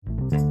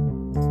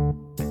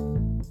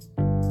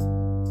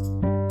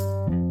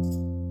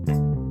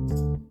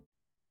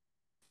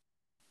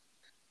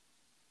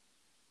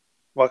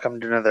Welcome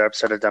to another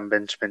episode of Dumb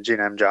Binge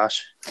Binging. I'm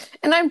Josh.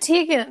 And I'm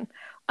Tegan.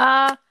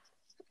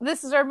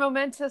 This is our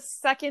momentous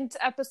second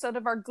episode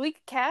of our Gleek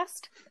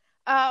cast.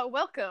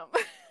 Welcome.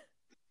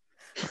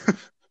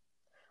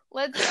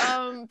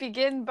 Let's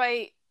begin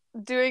by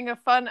doing a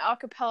fun a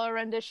cappella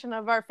rendition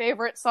of our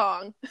favorite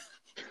song.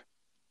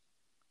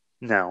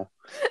 No.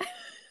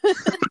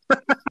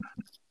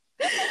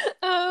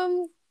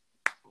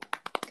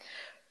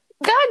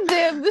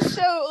 Goddamn, the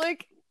show,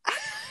 like...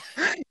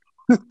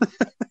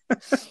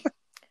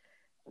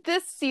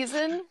 This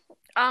season,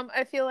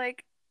 I feel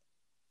like,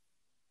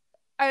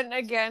 and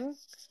again,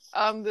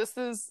 this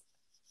is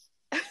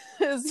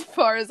as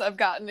far as I've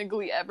gotten in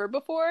Glee ever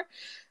before,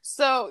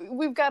 so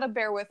we've got to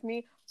bear with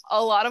me.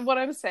 A lot of what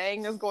I'm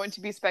saying is going to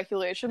be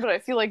speculation, but I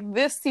feel like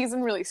this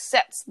season really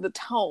sets the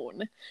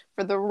tone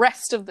for the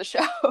rest of the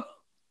show.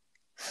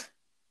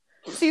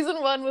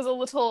 Season 1 was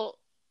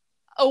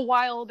a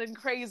wild and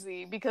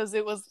crazy because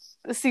it was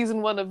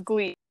season 1 of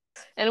Glee.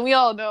 And we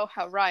all know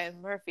how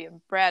Ryan Murphy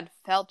and Brad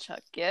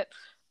Falchuk get.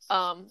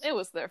 It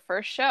was their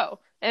first show.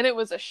 And it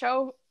was a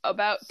show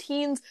about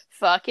teens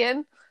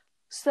fucking.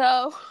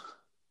 So...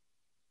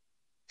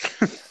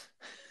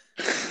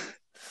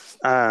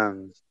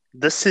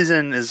 This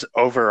season is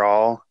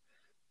overall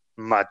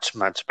much,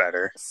 much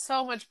better.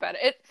 So much better.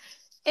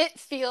 It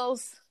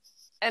feels...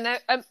 And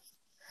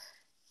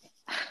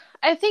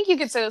I think you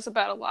could say this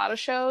about a lot of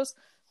shows.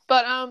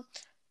 But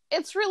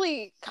it's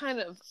really kind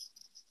of...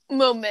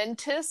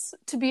 momentous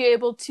to be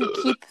able to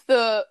keep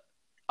the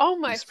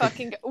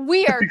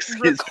we are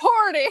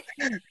recording.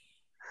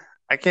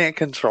 I can't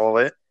control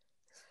it.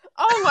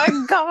 Oh my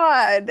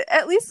god,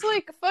 at least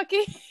like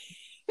fucking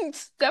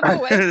step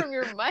away from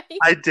your mic.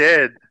 I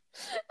did.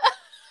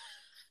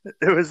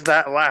 It was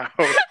that loud.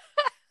 It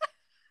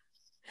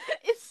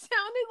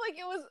sounded like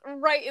it was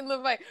right in the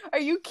mic. Are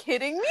you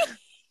kidding me?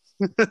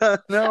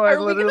 No,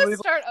 Are we gonna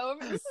start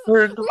over?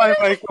 Turned my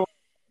mic away.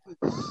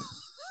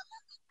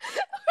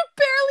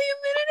 Barely a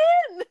minute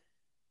in.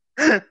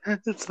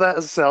 It's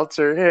that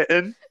seltzer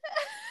hitting.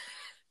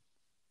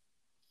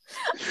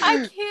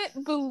 I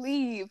can't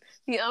believe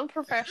the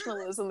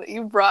unprofessionalism that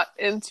you brought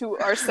into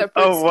our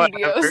separate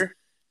studios.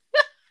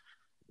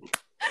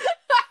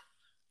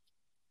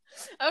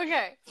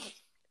 Okay,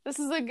 this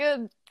is a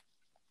good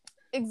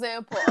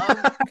example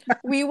of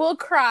we will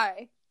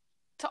cry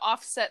to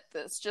offset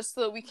this, just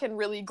so that we can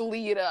really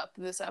glee it up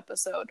this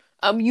episode.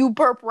 You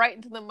burp right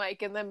into the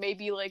mic, and then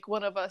maybe like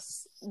one of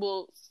us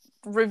will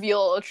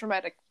reveal a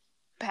traumatic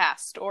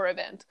past or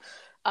event,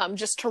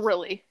 just to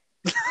really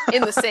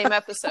in the same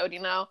episode,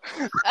 you know.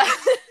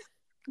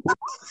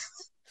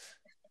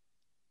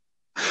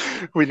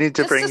 We need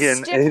to bring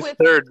in a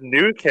third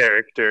new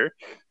character.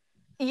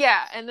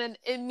 Yeah, and then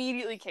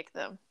immediately kick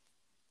them.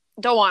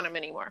 Don't want them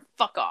anymore.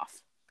 Fuck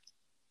off.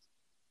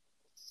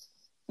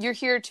 You're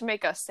here to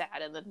make us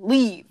sad, and then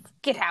leave.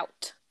 Get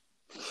out.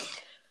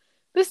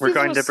 We're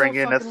going to bring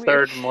in a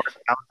third, more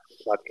talented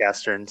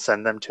podcaster and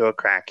send them to a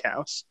crack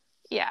house.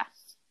 Yeah.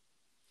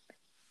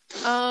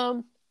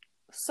 So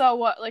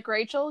what? Like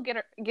Rachel,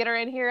 get her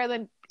in here, and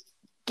then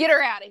get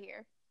her out of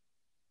here.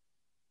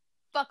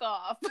 Fuck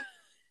off.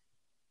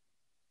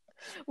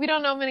 We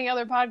don't know many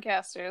other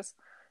podcasters.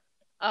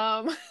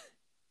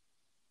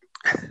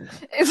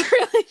 It's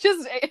really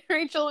just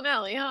Rachel and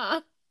Ellie,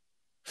 huh?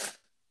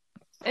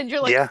 And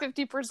you're like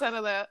 50%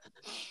 of that.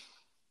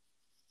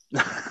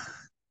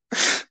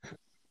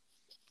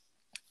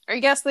 I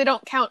guess they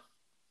don't count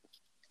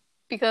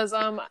because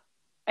I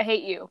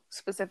hate you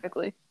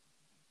specifically.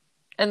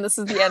 And this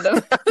is the end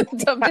of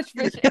Dumb Bitch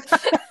Bitch.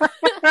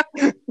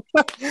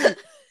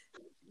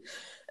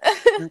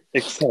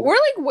 We're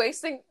like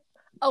wasting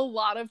a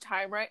lot of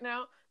time right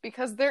now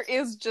because there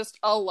is just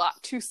a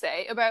lot to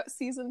say about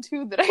season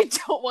 2 that I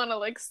don't want to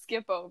like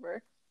skip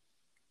over.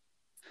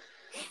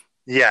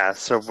 Yeah,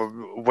 so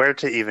where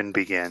to even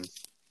begin?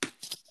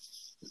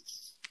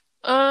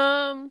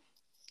 God,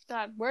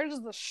 where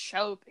does the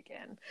show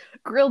begin?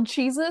 Grilled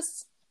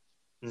cheeses?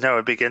 No,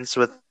 it begins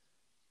with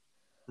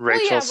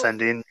Rachel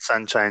sending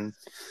Sunshine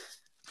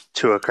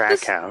to a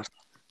crack house.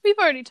 We've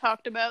already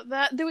talked about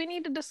that. Do we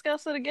need to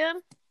discuss it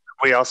again?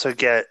 We also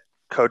get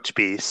Coach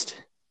Beiste.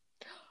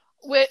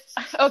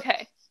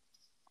 Okay.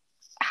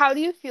 How do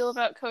you feel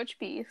about Coach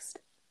Beiste?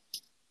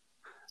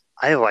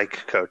 I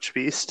like Coach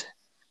Beiste.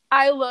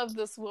 I love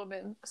this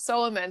woman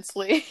so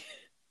immensely.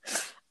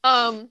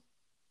 God,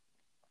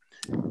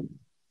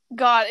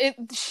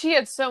 she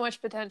had so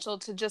much potential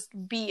to just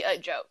be a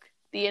joke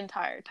the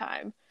entire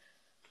time.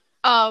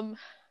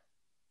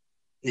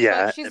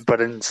 Yeah, but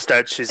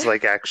instead she's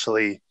like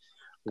actually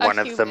one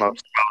of the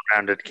most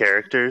well-rounded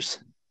characters.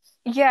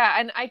 Yeah,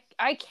 and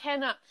I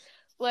cannot,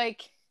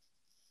 like,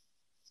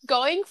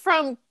 going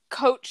from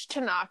Coach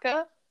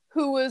Tanaka,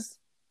 who was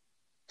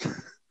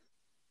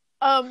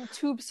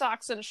tube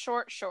socks and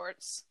short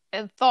shorts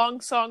and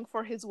thong song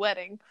for his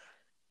wedding,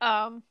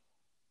 and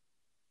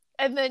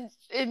then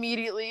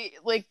immediately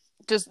like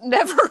just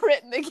never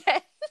written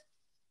again.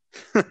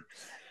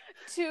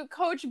 To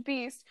Coach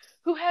Beiste,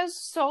 who has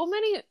so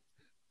many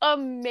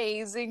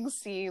amazing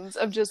scenes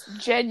of just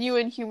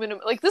genuine human.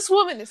 Like, this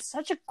woman is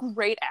such a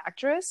great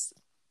actress.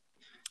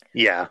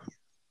 Yeah.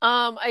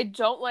 I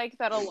don't like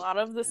that a lot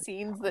of the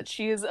scenes that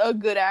she is a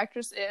good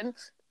actress in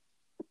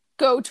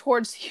go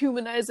towards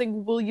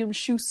humanizing William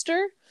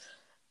Schuster.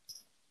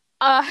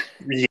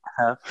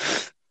 Yeah.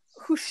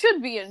 Who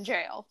should be in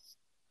jail.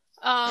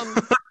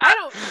 I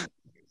don't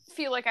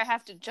feel like I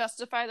have to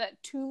justify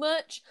that too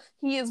much.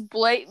 He is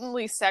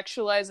blatantly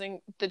sexualizing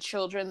the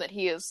children that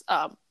he is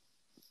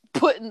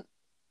put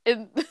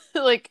in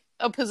like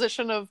a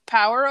position of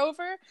power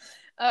over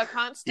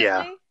constantly.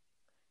 Yeah.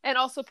 And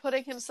also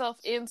putting himself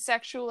in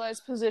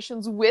sexualized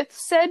positions with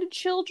said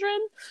children.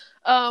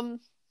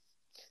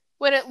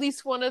 When at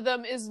least one of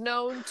them is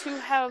known to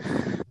have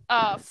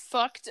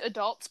fucked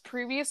adults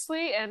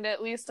previously, and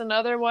at least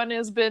another one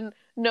has been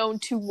known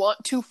to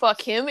want to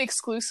fuck him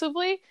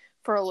exclusively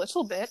for a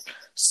little bit.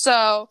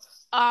 So,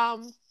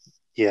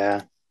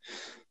 yeah.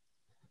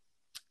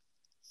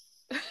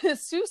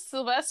 Sue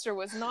Sylvester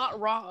was not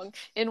wrong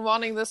in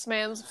wanting this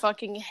man's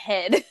fucking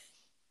head.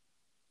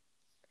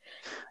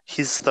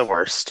 He's the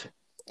worst.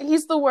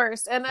 He's the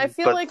worst, and I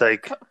feel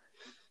like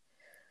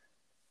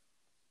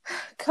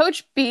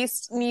Coach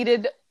Beiste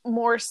needed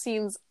more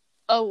scenes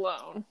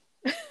alone.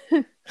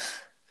 Yes.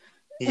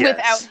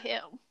 Without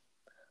him.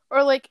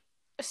 Or like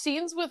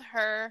scenes with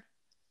her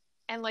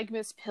and like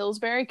Miss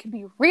Pillsbury could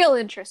be real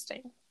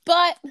interesting.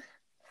 But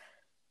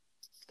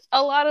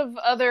a lot of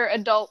other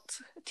adult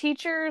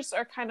teachers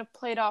are kind of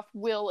played off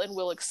Will and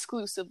Will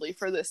exclusively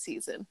for this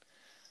season.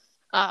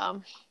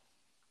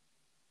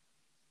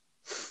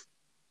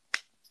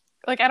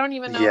 Like, I don't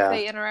even know if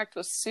they interact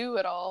with Sue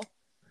at all.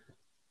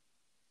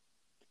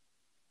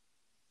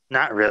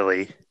 Not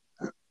really.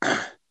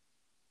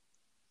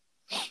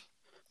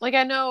 Like,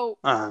 I know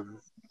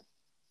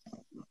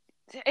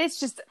it's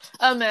just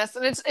a mess,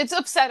 and it's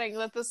upsetting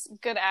that this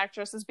good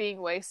actress is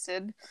being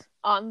wasted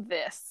on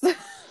this.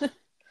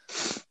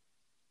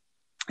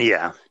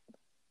 Yeah.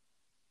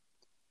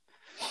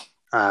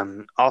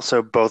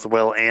 Also, both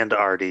Will and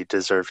Artie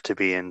deserve to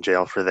be in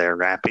jail for their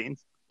rapping.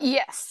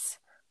 Yes.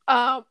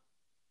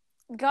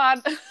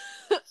 God,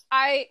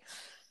 I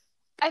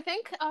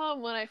think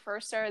when I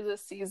first started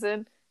this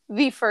season,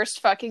 the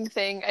first fucking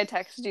thing I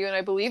texted you, and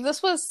I believe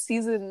this was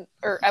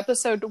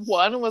episode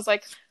 1, was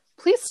like,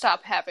 please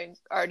stop having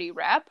Artie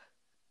rap.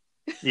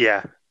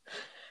 Yeah.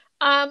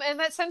 And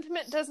that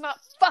sentiment does not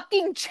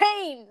fucking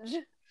change.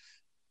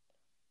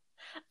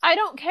 I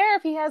don't care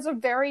if he has a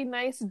very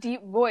nice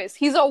deep voice.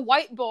 He's a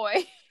white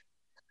boy.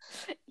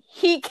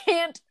 He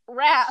can't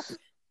rap.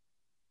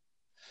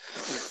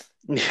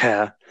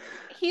 Yeah.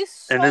 He's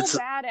so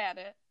bad at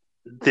it.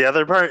 The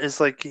other part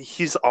is, like,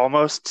 he's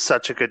almost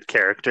such a good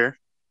character.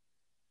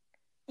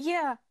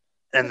 Yeah.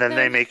 And then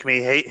they make me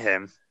hate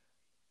him.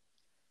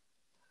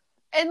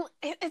 And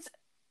it's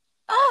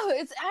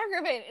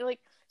aggravating. Like,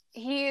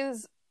 he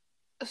is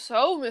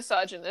so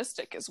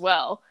misogynistic as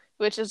well,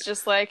 which is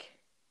just like,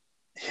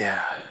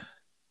 yeah.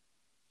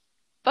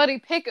 Buddy,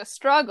 pick a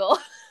struggle.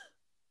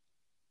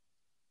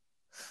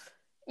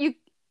 You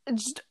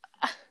just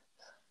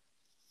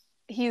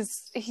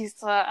he's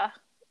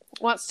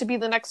wants to be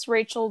the next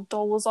Rachel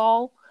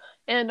Dolezal,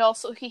 and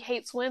also he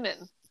hates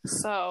women.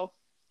 So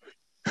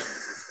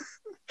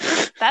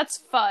that's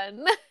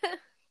fun.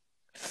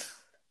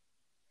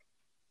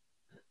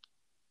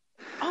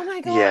 Oh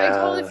my god, I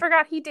totally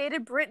forgot he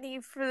dated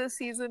Brittany for the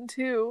season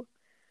too.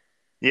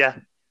 Yeah,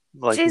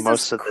 like Jesus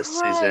most of this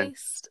season.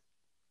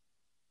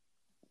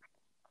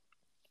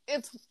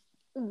 It's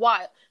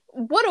wild.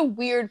 What a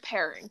weird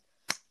pairing.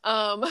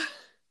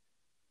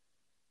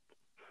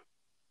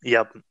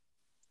 Yep.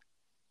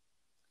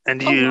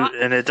 And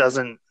and it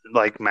doesn't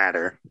like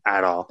matter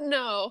at all.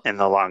 No. In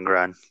the long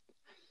run.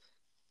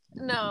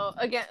 No,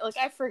 again, like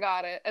I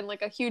forgot it, and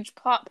like a huge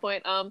plot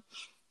point.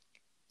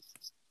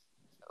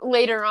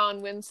 Later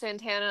on when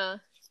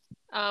Santana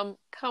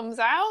comes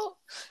out,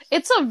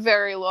 it's a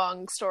very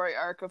long story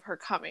arc of her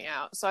coming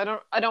out. So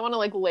I don't want to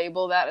like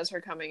label that as her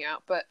coming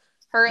out, but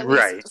her at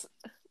least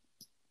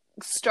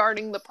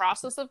starting the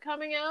process of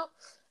coming out.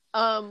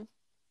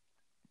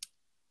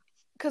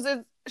 Because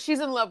she's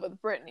in love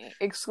with Brittany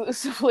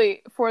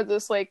exclusively for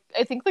this, like,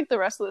 I think like the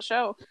rest of the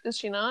show. Is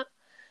she not?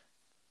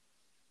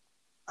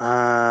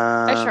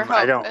 I sure hope,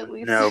 I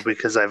don't know,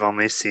 because I've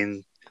only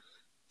seen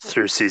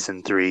through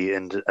season 3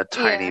 and a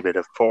tiny bit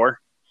of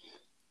 4.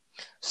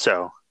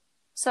 So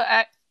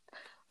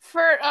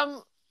for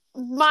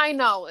my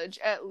knowledge,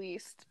 at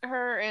least,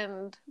 her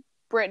and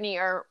Brittany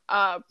are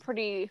a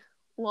pretty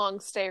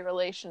long stay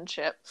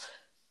relationship.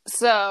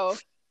 So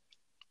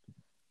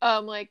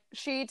like,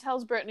 she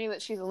tells Brittany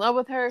that she's in love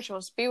with her, she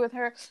wants to be with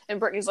her, and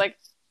Brittany's like,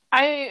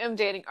 I am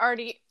dating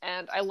Artie,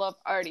 and I love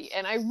Artie,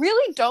 and I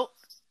really don't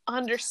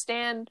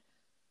understand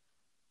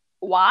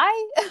why.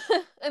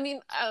 I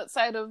mean,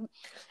 outside of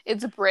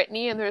it's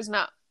Brittany, and there's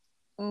not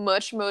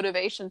much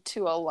motivation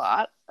to a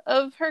lot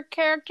of her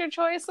character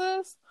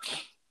choices.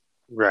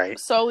 Right.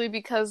 Solely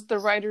because the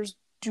writers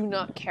do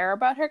not care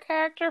about her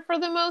character for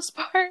the most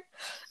part.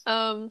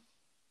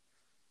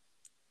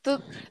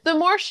 The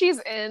more she's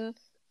in,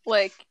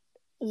 like,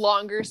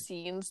 longer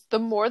scenes, the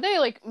more they,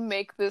 like,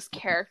 make this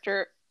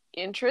character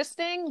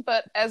interesting.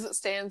 But as it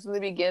stands in the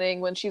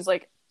beginning, when she's,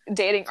 like,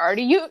 dating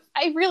Artie,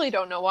 I really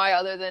don't know why,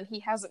 other than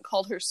he hasn't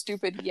called her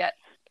stupid yet,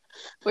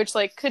 which,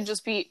 like, could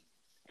just be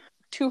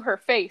to her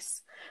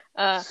face.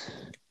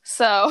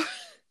 So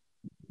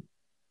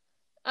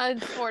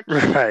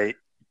unfortunately,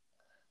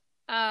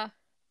 right.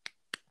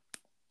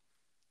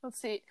 Let's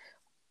see.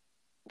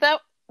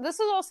 This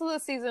was also the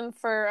season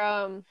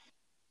for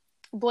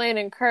Blaine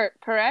and Kurt,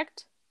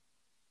 correct?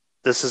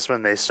 This is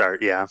when they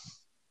start, yeah.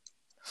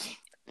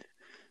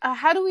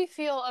 How do we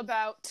feel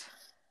about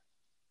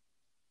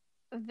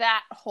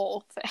that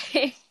whole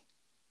thing?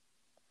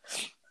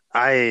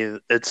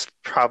 It's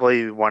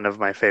probably one of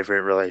my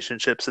favorite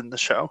relationships in the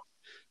show.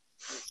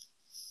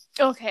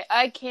 Okay,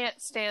 I can't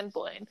stand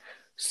Blaine.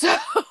 So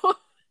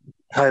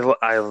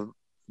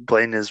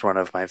Blaine is one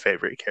of my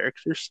favorite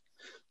characters.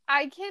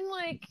 I can,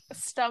 like,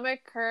 stomach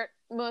Kurt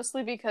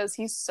mostly because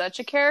he's such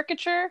a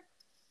caricature.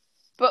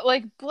 But,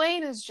 like,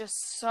 Blaine is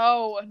just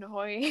so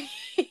annoying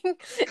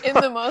in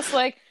the most,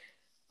 like,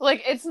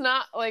 it's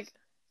not, like,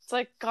 it's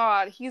like,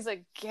 God, he's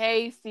a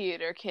gay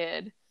theater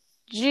kid.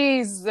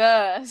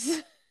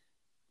 Jesus.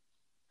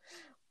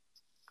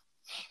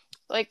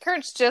 Like,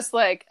 Kurt's just,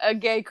 like, a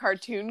gay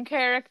cartoon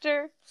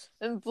character.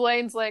 And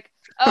Blaine's like,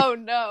 oh,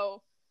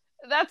 no,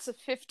 that's a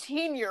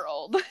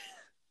 15-year-old.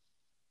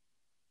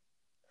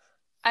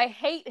 I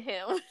hate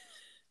him.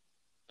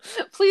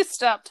 Please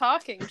stop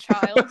talking,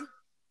 child.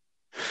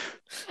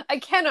 I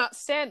cannot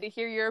stand to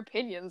hear your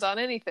opinions on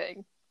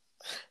anything.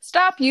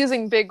 Stop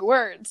using big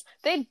words.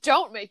 They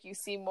don't make you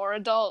seem more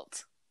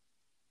adult.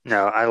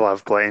 No, I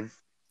love Blaine.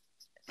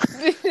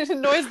 It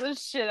annoys the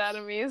shit out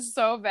of me. It's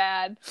so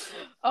bad.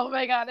 Oh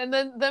my god. And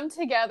then them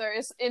together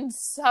is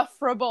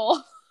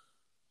insufferable.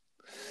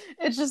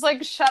 It's just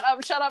like, shut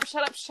up, shut up,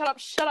 shut up, shut up,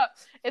 shut up.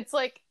 It's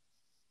like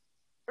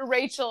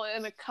Rachel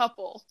in a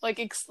couple.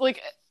 Like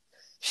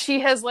she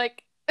has,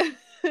 like,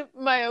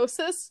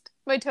 mitosis.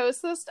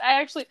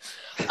 I actually,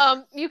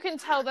 you can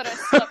tell that I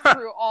slept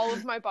through all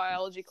of my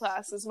biology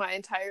classes my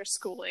entire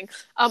schooling.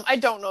 I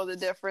don't know the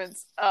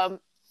difference.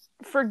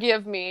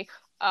 Forgive me.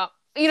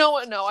 You know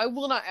what? No, I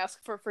will not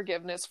ask for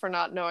forgiveness for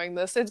not knowing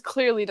this. It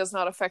clearly does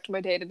not affect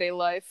my day-to-day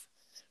life.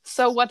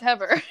 So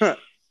whatever.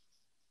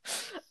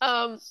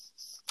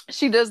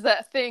 She does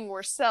that thing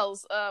where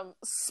cells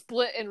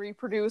split and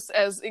reproduce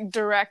as a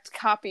direct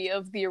copy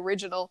of the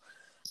original.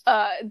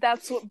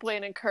 That's what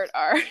Blaine and Kurt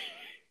are.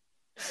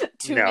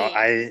 To me.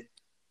 I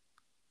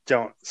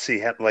don't see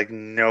how, like,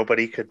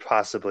 nobody could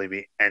possibly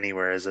be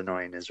anywhere as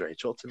annoying as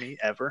Rachel to me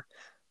ever.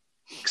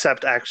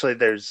 Except, actually,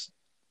 there's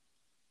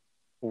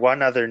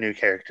one other new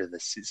character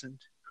this season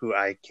who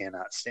I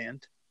cannot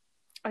stand.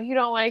 Oh, you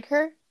don't like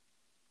her?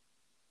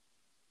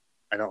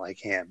 I don't like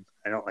him.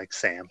 I don't like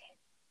Sam.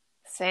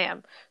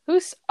 Sam.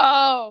 Who's...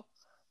 Oh,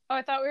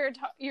 I thought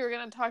you were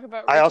going to talk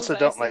about Rachel I also Zaises.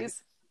 don't like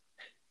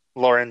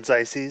Lauren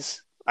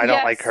Zaises. I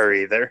don't like her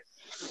either.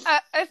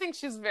 I think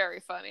she's very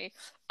funny.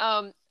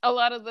 A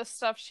lot of the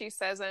stuff she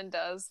says and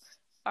does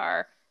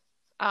are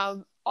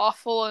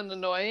awful and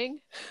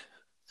annoying.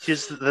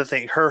 Here's the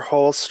thing. Her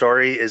whole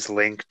story is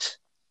linked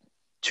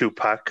to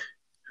Puck,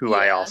 who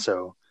I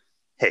also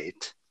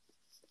hate.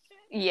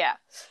 Yeah,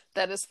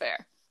 that is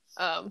fair.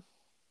 But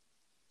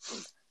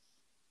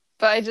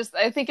I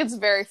think it's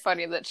very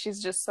funny that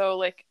she's just so,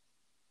 like,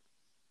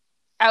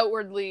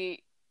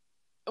 outwardly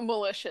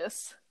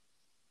malicious.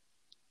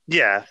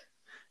 Yeah.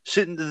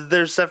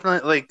 There's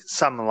definitely, like,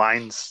 some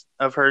lines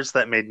of hers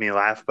that made me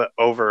laugh, but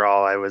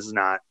overall I was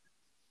not.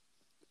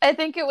 I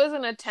think it was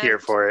an attempt. Here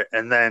for it.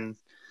 And then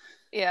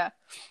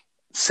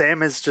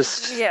Sam is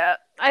just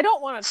I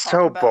don't want to talk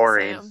so about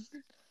boring. Sam.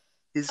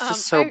 He's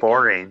just so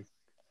boring.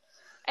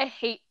 I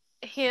hate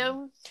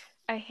him.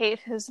 I hate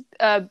his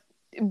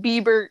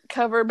Bieber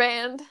cover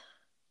band.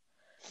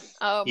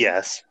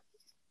 Yes.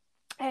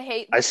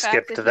 I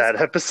skipped that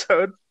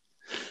episode.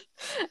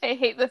 I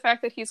hate the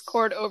fact that he's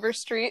Cord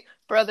Overstreet,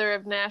 brother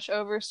of Nash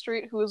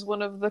Overstreet, who was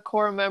one of the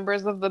core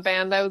members of the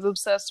band I was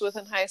obsessed with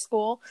in high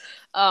school,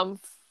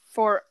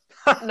 for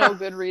no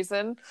good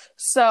reason.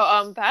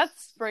 So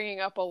that's bringing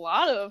up a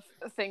lot of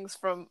things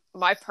from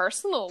my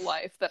personal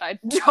life that I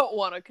don't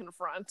want to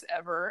confront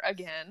ever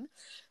again.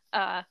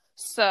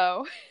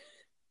 So,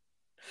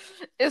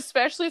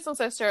 especially since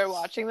I started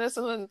watching this,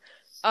 and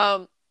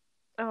then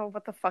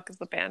what the fuck is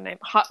the band name?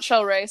 Hot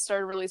Shell Ray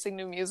started releasing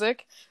new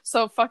music.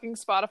 So fucking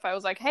Spotify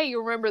was like, hey,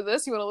 you remember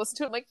this? You want to listen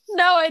to it? I'm like,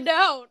 no, I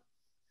don't.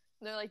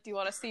 And they're like, do you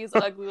want to see his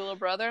ugly little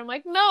brother? I'm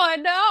like, no, I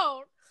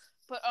don't.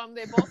 But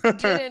they both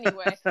did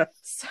anyway.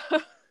 So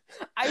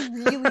I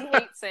really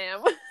hate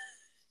Sam.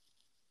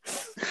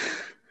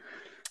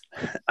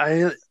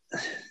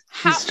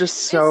 He's just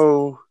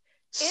so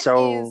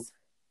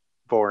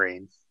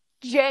boring.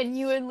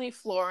 Genuinely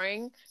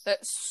flooring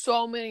that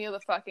so many of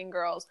the fucking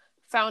girls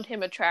found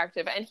him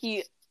attractive, and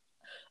he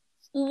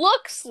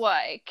looks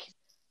like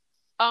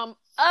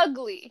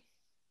ugly.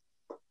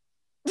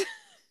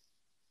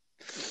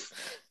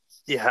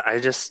 Yeah,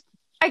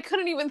 I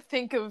couldn't even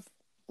think of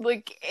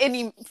like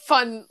any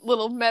fun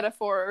little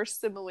metaphor or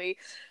simile.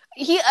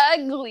 He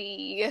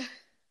ugly.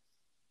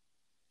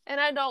 And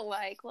I don't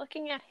like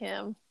looking at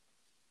him.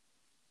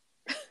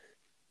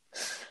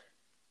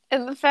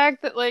 And the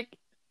fact that like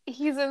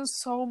he's in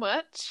so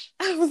much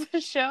of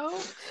the show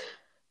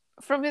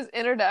from his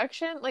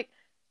introduction, like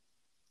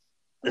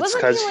it's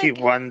because he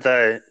won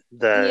the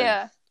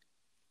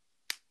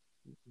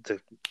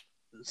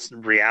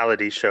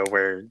reality show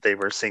where they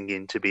were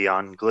singing to be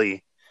on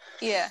Glee.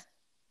 Yeah.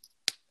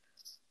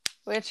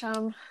 Which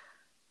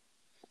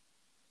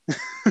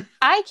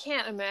I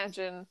can't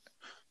imagine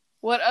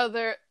what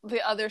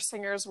the other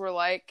singers were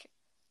like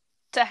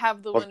to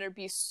have the winner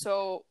be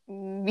so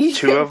mediocre.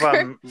 Two of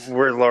them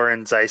were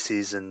Lauren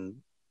Zisey's and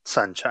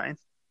Sunshine.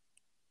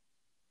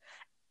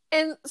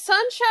 And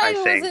Sunshine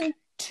was in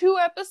 2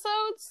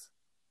 episodes?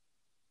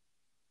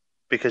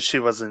 Because she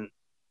wasn't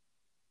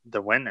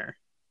the winner.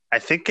 I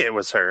think it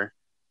was her.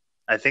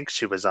 I think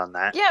she was on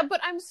that. Yeah,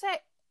 but I'm saying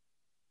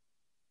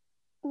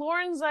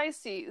Lauren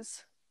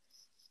Zisey's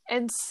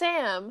and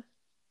Sam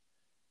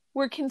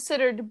were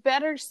considered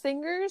better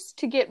singers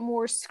to get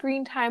more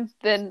screen time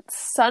than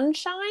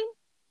Sunshine?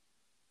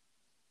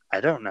 I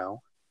don't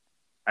know.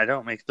 I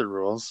don't make the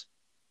rules.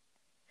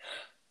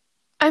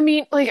 I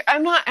mean, like,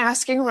 I'm not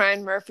asking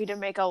Ryan Murphy to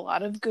make a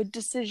lot of good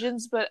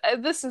decisions, but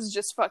this is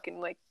just fucking,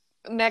 like,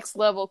 next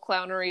level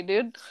clownery,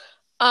 dude.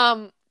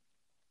 I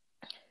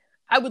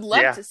would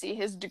love to see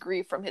his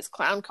degree from his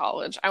clown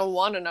college. I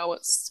want to know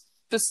what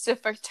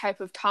specific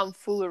type of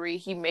tomfoolery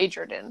he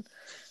majored in.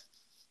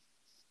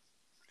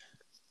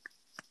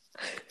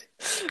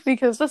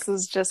 Because this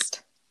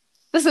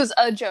is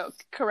a joke,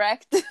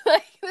 correct?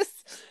 Like,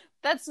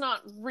 that's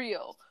not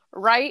real,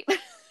 right?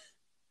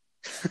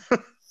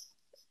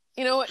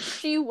 You know what?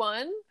 She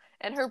won,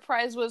 and her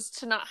prize was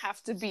to not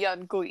have to be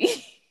on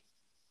Glee.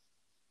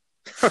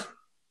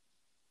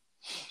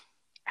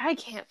 I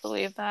can't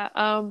believe that.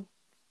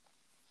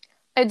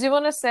 I do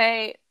want to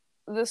say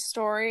the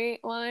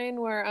storyline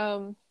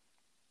where,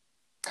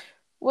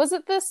 was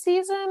it this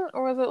season,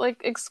 or was it,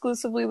 like,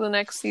 exclusively the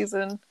next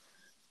season,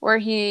 where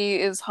he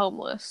is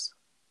homeless?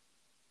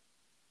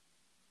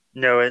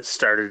 No, it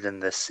started in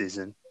this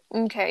season.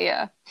 Okay,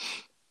 yeah.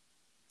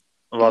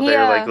 While they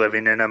were, like,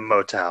 living in a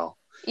motel.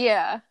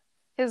 Yeah.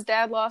 His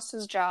dad lost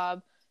his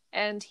job,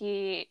 and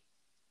he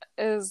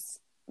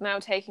is now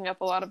taking up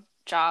a lot of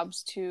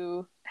jobs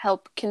to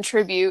help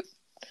contribute.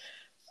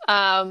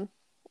 And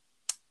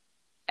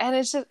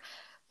it's just,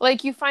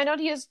 like, you find out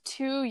he has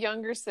 2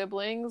 younger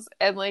siblings,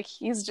 and, like,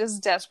 he's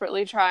just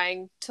desperately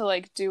trying to,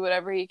 like, do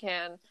whatever he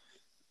can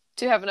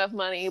to have enough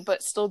money,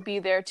 but still be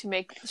there to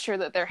make sure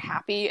that they're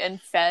happy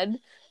and fed.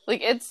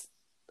 Like, it's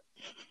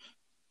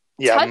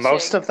touching.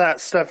 Most of that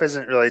stuff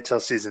isn't really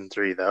till season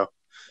 3, though.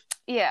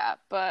 Yeah,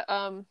 but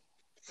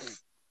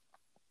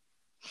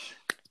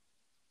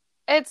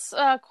it's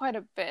quite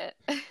a bit.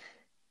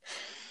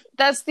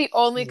 That's the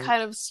only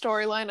kind of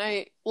storyline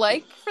I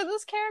like for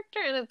this character,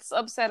 and it's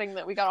upsetting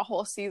that we got a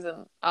whole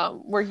season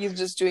where he's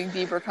just doing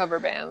Bieber cover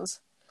bands.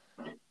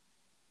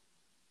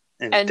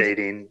 And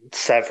dating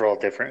several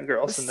different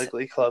girls in the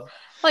Glee Club.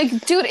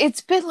 Like, dude,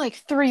 it's been like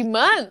 3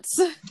 months.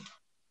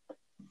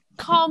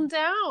 Calm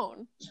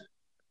down.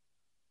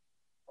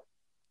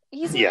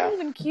 He's not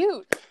even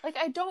cute. Like,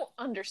 I don't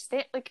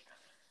understand. Like,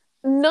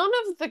 none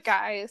of the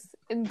guys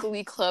in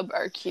Glee Club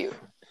are cute.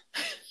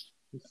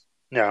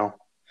 No.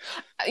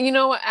 You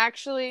know what,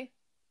 actually?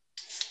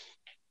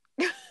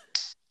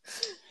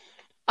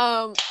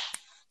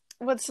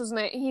 What's his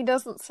name? He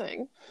doesn't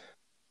sing.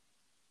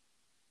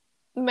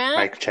 Matt?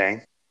 Mike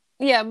Chang.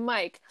 Yeah,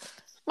 Mike.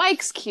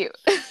 Mike's cute.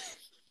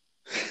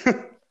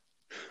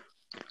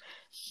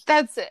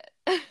 That's it.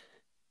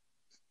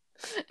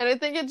 And I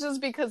think it's just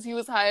because he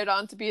was hired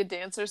on to be a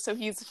dancer, so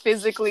he's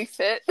physically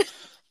fit.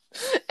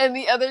 And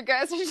the other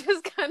guys are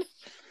just kind of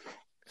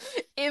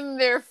in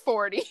their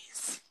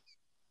 40s.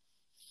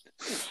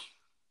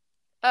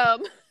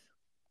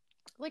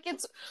 Like,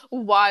 it's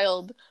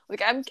wild.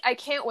 Like, I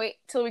can't wait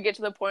till we get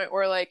to the point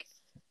where, like,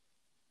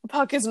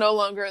 Puck is no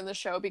longer in the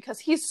show because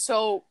he's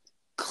so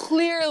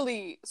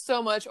clearly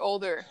so much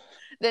older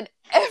than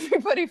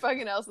everybody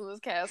fucking else in this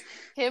cast.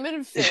 Him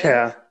and Finn.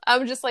 Yeah.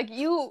 I'm just like,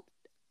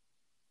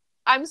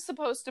 I'm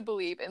supposed to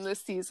believe in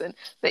this season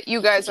that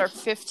you guys are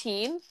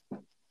 15.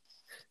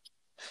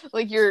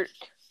 Like, you're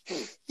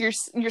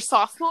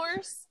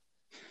sophomores.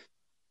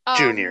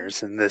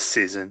 Juniors in this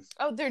season.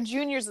 Oh, they're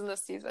juniors in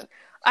this season.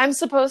 I'm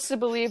supposed to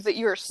believe that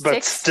you're 16.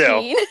 But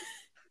still.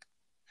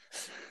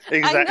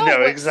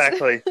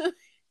 Exactly.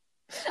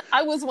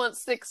 I was once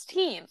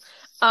 16.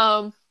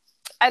 I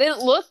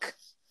didn't look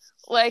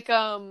like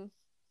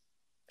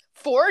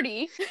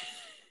 40.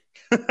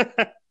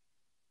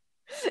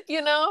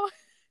 You know?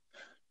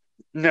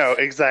 No,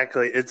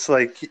 exactly. It's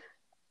like,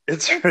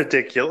 it's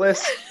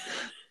ridiculous.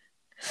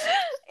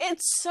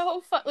 It's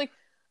so fun. Like,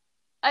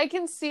 I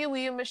can see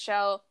Lea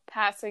Michele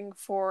passing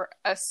for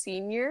a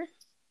senior.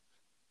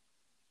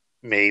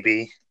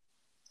 Maybe.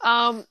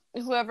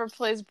 Whoever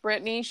plays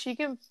Brittany, she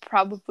can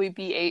probably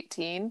be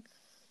 18.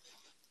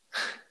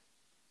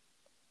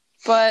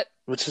 But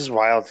which is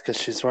wild because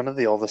she's one of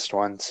the oldest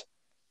ones.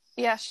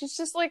 Yeah, she's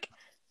just like,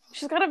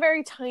 she's got a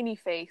very tiny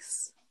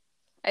face,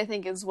 I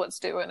think is what's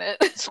doing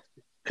it.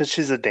 Because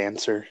she's a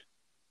dancer.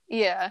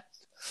 Yeah.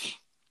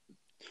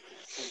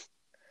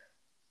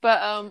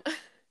 But,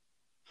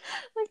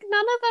 like,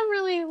 none of them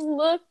really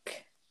look...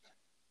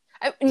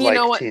 you like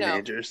know what?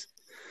 Teenagers.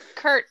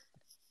 No.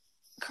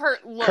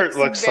 Kurt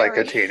looks like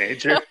a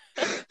teenager.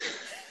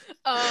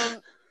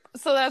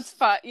 So that's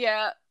fine.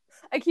 Yeah.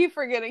 I keep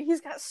forgetting. He's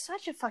got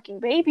such a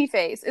fucking baby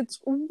face. It's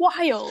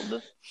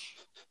wild.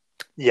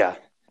 Yeah.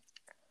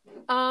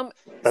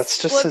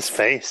 That's just his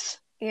face.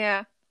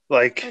 Yeah.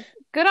 Like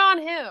good on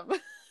him.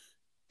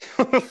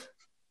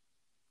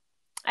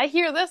 I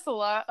hear this a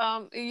lot.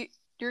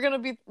 You're gonna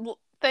be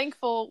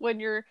thankful when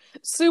you're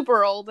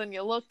super old and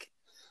you look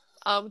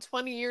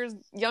 20 years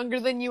younger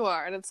than you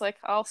are, and it's like,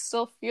 I'll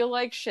still feel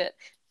like shit.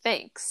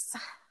 Thanks.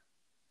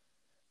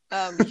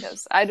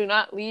 Because I do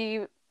not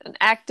lead an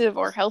active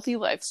or healthy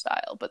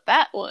lifestyle, but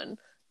that one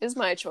is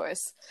my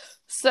choice.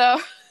 So,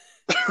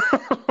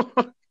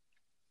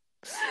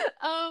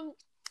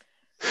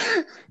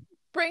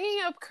 bringing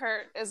up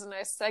Kurt is a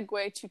nice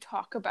segue to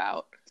talk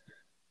about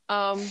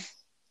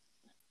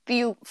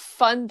the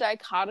fun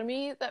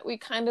dichotomy that we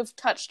kind of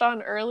touched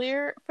on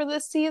earlier for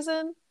this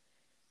season,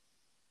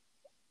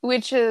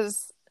 which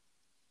is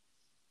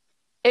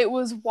it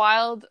was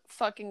wild,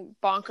 fucking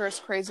bonkers,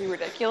 crazy,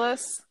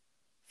 ridiculous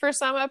for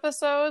some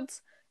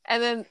episodes,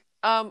 and then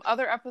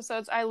other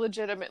episodes I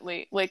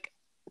legitimately like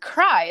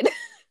cried.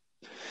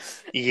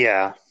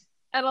 Yeah.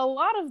 And a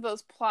lot of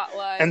those plot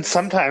lines, and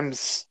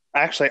sometimes,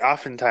 actually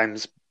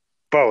oftentimes,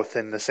 both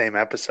in the same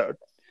episode.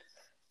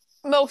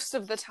 Most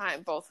of the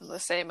time, both in the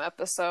same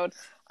episode.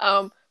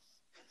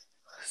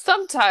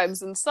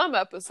 Sometimes in some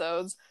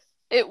episodes,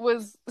 it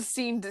was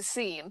scene to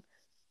scene,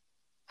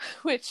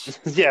 which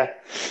yeah,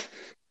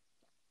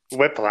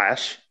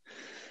 whiplash.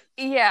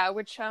 Yeah,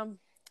 which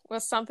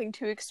was something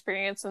to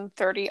experience in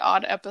 30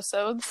 odd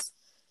episodes.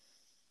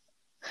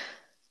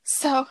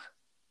 So,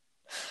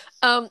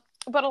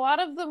 but a lot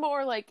of the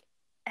more like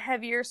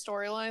heavier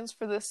storylines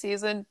for this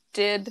season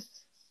did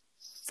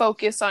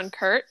focus on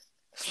Kurt,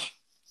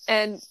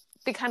 and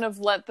they kind of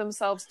lent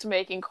themselves to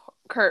making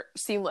Kurt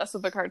seem less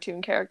of a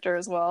cartoon character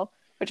as well,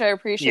 which I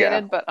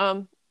appreciated. Yeah.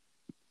 But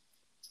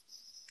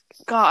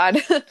God,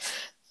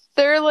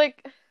 there's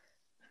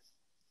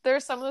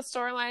some of the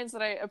storylines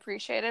that I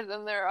appreciated,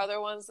 and there are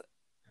other ones.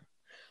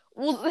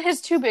 Well,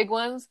 his two big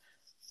ones.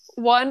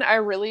 One I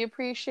really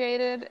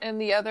appreciated,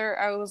 and the other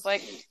I was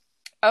like,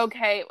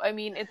 okay, I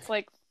mean, it's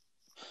like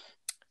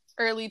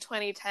early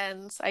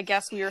 2010s. I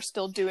guess we are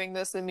still doing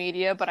this in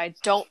media, but I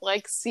don't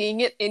like seeing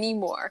it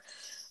anymore.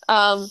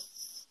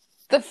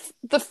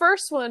 The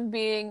first one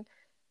being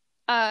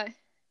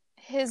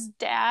his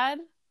dad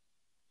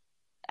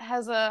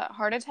has a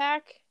heart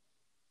attack.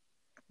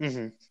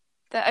 Mm-hmm.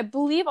 That I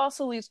believe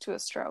also leads to a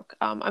stroke.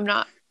 I'm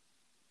not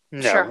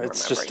sure. No,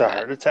 it's just a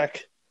heart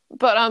attack.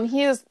 But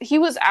he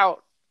was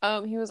out.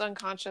 He was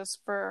unconscious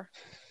for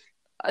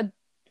a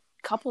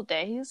couple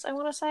days, I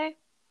want to say.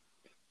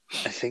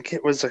 I think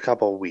it was a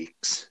couple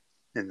weeks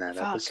in that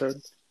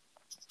episode.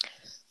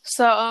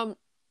 So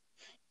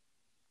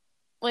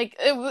like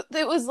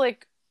it was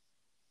like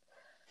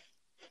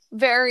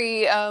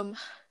very it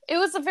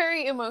was a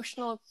very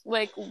emotional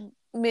like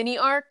mini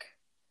arc.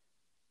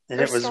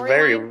 And it was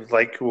very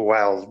like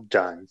well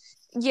done.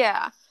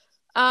 Yeah.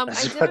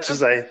 As much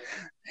as I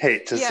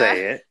hate to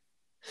say it.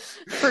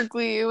 For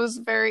Glee, it was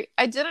very...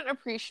 I didn't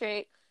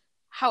appreciate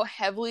how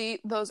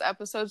heavily those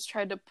episodes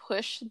tried to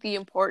push the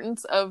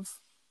importance of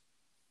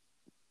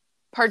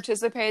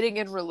participating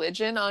in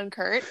religion on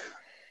Kurt.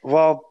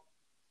 Well,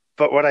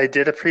 but what I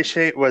did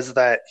appreciate was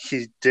that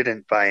he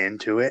didn't buy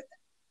into it.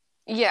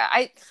 Yeah,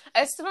 I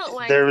still don't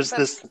like... There was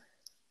this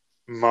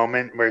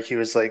moment where he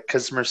was like...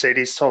 Because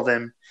Mercedes told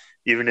him,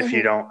 even if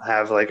you don't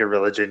have like a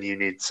religion, you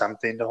need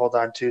something to hold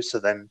on to. So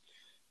then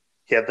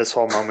he had this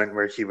whole moment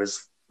where he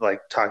was like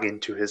talking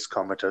to his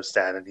comatose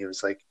dad, and he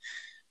was like,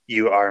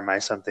 you are my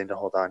something to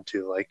hold on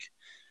to. Like,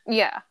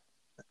 yeah.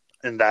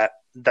 And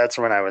that's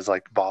when I was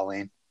like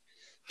bawling.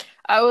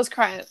 I was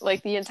crying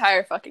like the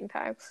entire fucking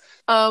time.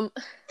 And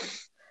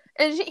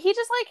he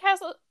just like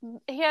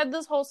he had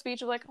this whole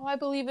speech of like, oh, I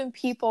believe in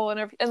people and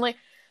everything. And like,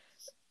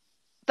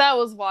 that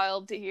was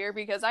wild to hear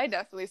because I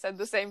definitely said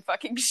the same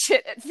fucking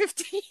shit at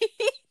 15.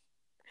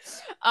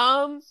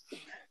 And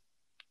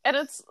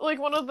it's like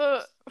one of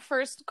the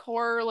first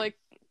core like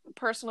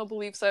personal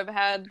beliefs I've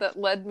had that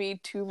led me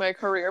to my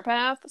career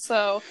path.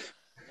 So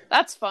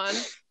that's fun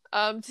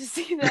to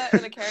see that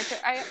in a character.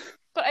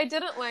 But I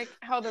didn't like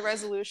how the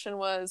resolution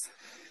was.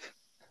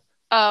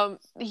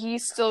 He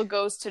still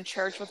goes to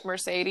church with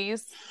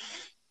Mercedes.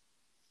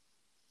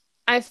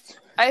 I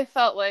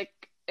felt like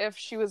if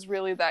she was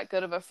really that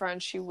good of a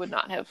friend, she would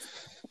not have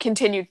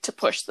continued to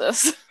push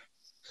this.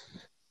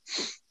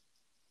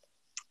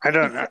 I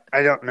don't know.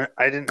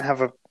 I didn't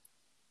have a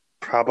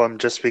problem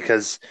just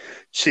because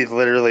she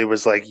literally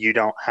was like, you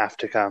don't have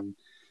to come.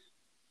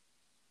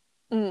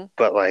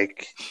 But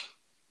like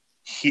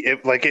she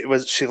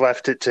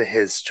left it to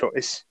his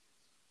choice.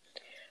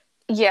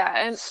 Yeah,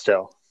 and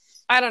still,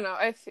 I don't know.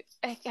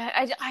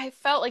 I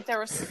felt like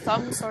there was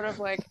some sort of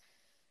like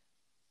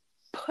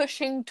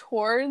pushing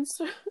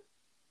towards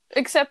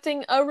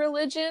accepting a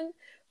religion.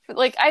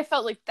 Like I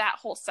felt like that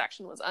whole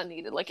section was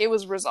unneeded. Like it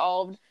was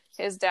resolved.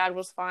 His dad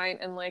was fine,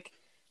 and like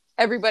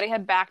everybody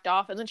had backed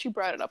off, and then she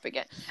brought it up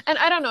again. And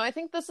I don't know. I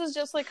think this is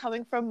just like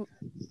coming from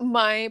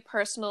my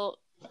personal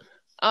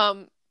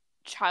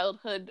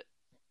childhood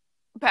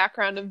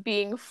background of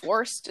being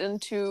forced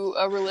into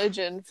a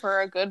religion for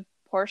a good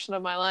portion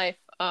of my life.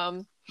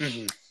 I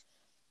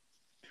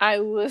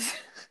was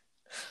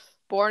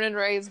born and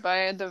raised by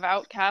a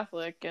devout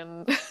Catholic,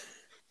 and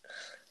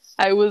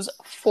I was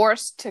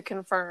forced to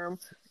confirm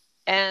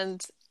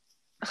and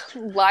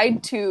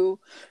lied to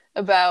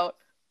about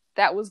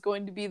that was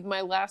going to be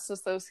my last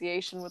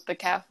association with the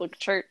Catholic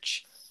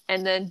Church,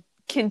 and then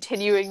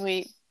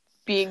continually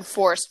being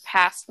forced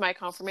past my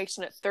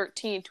confirmation at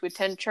 13 to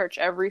attend church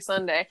every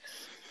Sunday,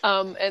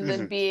 and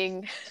then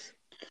being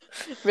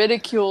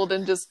ridiculed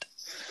and just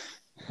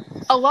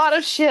a lot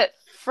of shit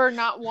for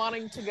not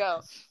wanting to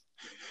go.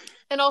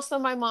 And also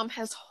my mom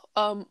has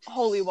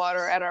holy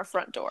water at our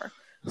front door.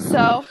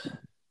 So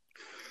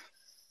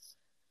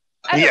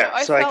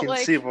I can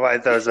like... see why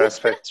those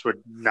aspects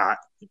would not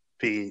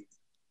be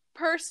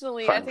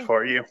personally fun, I think,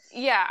 for you.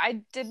 Yeah,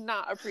 I did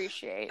not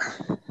appreciate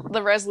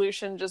the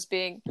resolution just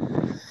being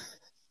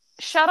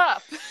shut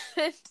up.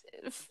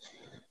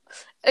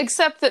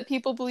 Accept that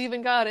people believe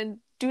in God and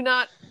do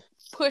not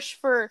push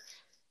for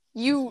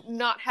you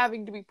not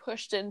having to be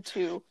pushed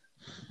into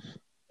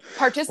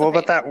participating. Well,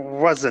 but that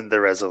wasn't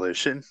the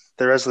resolution.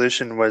 The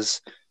resolution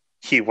was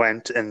he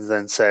went and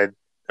then said,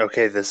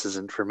 okay, this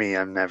isn't for me.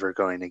 I'm never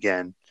going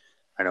again.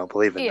 I don't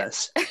believe in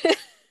this.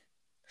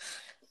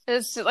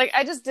 It's just, like,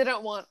 I just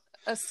didn't want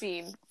a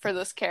scene for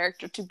this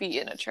character to be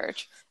in a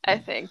church, I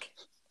think.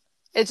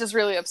 It just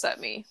really upset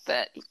me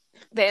that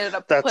they ended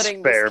up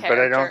putting this character but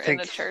I don't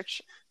think in a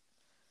church.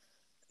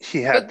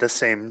 He had the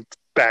same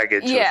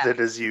baggage with it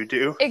as you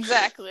do.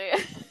 Exactly.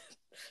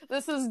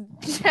 This is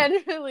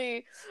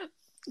genuinely,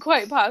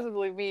 quite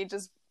possibly me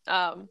just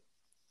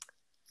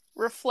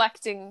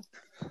reflecting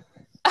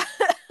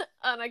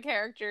on a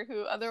character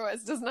who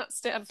otherwise does not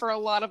stand for a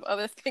lot of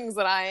other things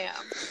that I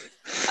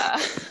am.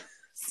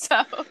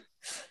 So,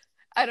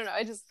 I don't know.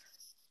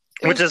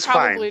 Which is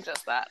probably fine.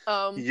 Just that.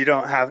 You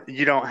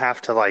don't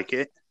have to like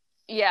it.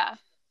 Yeah.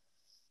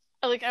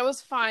 Like, I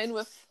was fine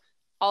with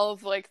all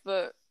of like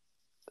the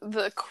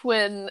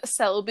Quinn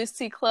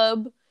celibacy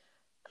club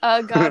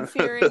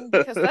God-fearing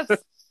because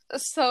that's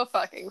so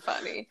fucking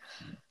funny.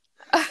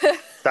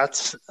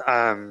 That's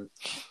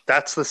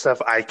the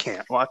stuff I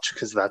can't watch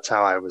because that's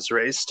how I was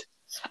raised.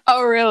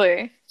 Oh,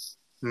 really?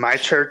 My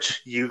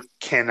church, you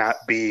cannot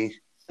be.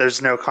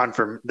 There's no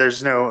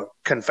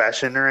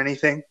confession or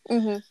anything.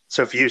 Mm-hmm.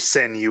 So if you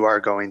sin, you are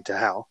going to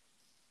hell.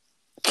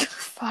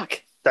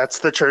 Fuck. That's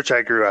the church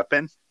I grew up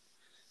in.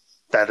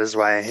 That is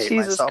why I hate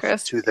myself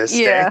to this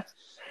day.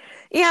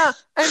 Yeah,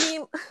 I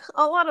mean,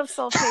 a lot of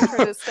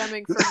self-hatred is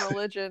stemming from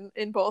religion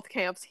in both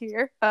camps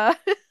here.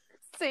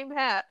 Same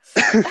hat.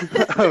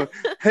 Oh,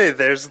 hey,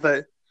 there's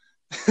the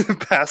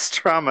past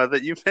trauma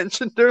that you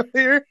mentioned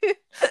earlier.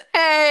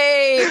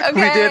 Hey, okay.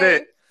 We did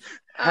it.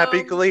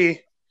 Happy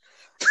Glee.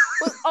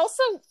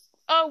 Also,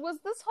 was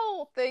this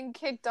whole thing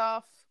kicked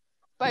off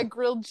by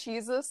Grilled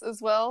Cheeses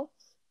as well?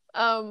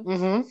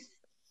 Mm-hmm.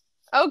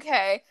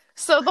 Okay,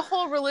 so the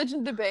whole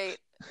religion debate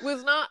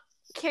was not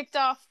kicked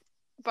off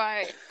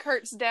by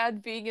Kurt's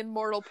dad being in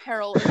mortal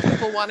peril and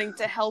people wanting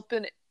to help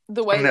in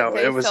the way that they felt.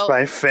 No, it was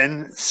by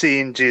Finn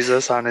seeing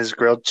Jesus on his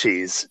grilled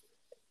cheese.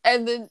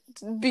 And then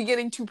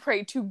beginning to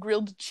pray to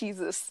Grilled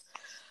Cheeses.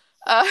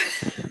 So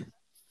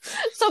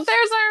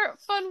there's our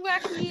fun,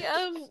 wacky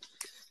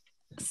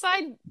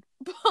side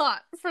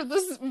plot for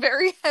this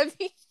very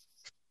heavy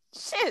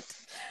shit.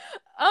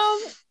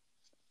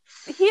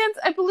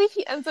 I believe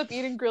he ends up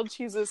eating grilled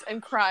cheeses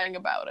and crying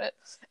about it,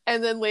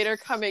 and then later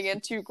coming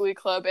into Glee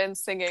Club and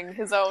singing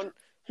his own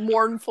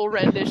mournful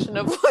rendition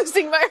of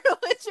Losing My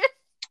Religion.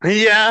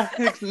 Yeah,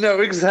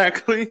 no,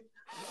 exactly.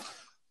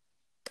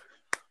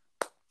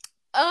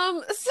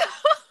 So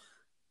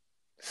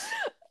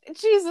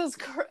Jesus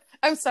Christ.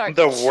 I'm sorry.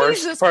 The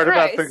worst part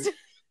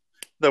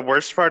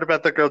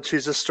about the grilled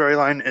cheeses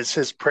storyline is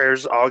his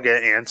prayers all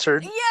get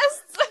answered.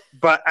 Yes.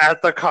 But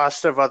at the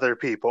cost of other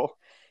people.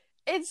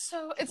 It's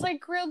like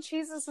Grilled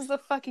Cheeses is a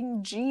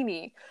fucking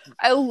genie.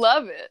 I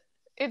love it.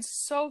 It's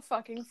so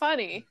fucking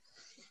funny.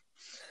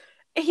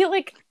 He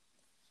what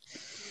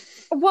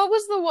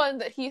was the one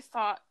that he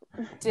thought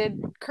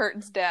did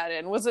Kurt's dad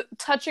in? Was it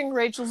touching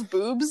Rachel's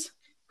boobs?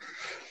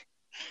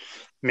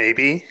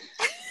 Maybe.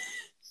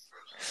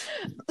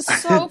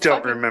 I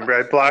don't remember.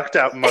 I blocked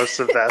out most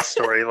of that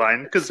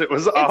storyline because it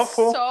was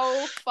awful. It's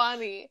so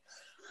funny.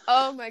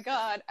 Oh my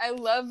god. I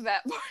love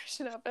that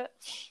portion of it.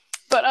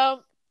 But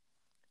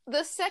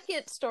the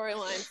second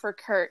storyline for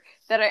Kurt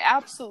that I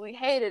absolutely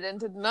hated and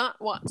did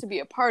not want to be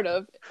a part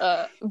of,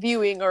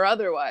 viewing or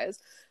otherwise,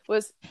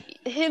 was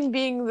him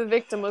being the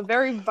victim of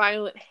very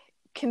violent,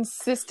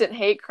 consistent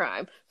hate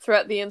crime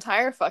throughout the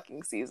entire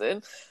fucking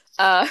season.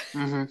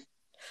 Mm-hmm.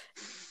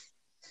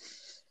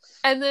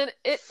 And then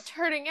it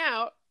turning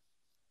out,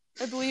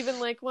 I believe in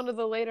like one of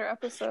the later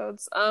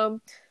episodes,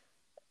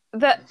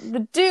 that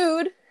the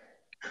dude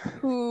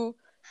who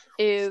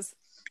is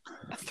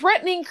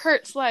threatening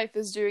Kurt's life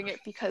is doing it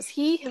because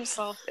he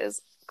himself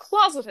is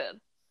closeted.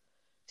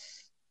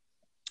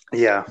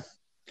 Yeah.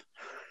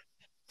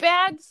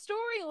 Bad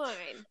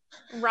storyline,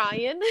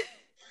 Ryan.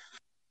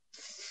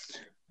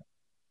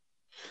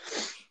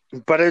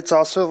 But it's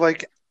also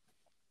like,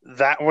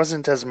 that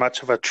wasn't as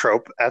much of a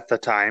trope at the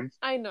time.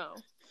 I know.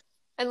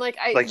 And like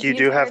you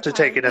do have to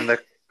take it in the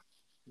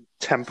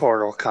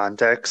temporal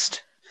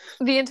context.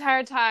 The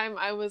entire time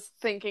I was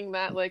thinking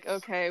that, like,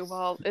 okay,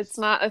 well, it's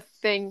not a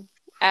thing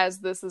as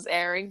this is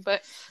airing,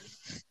 but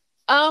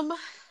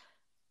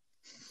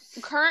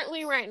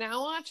currently right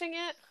now watching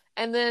it,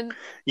 and then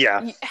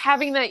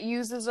having that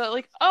used as a,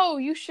 like, oh,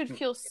 you should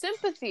feel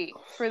sympathy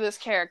for this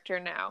character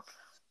now.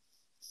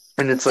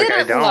 And it's like,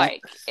 I don't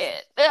like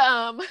it.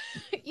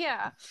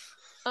 Yeah.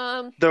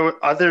 The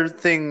other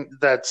thing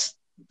that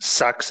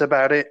sucks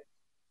about it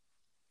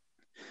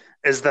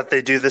is that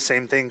they do the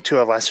same thing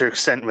to a lesser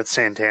extent with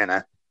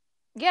Santana.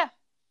 Yeah.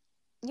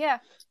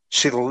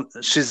 She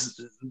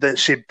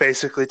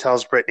basically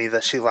tells Brittany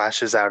that she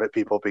lashes out at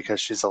people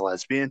because she's a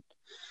lesbian.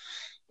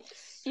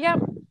 Yep.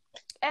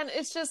 And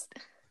it's just,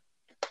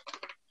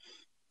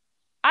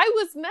 I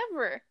was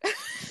never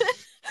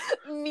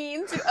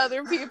mean to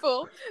other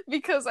people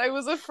because I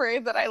was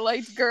afraid that I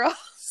liked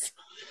girls.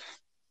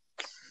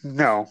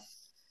 No.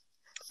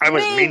 I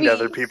was mean to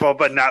other people,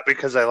 but not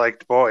because I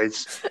liked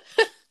boys.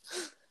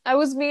 I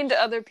was mean to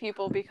other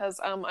people because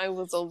I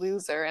was a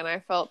loser and I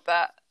thought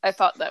that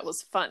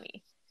was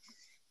funny.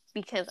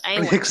 Because I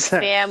was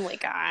Family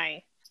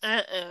Guy.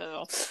 I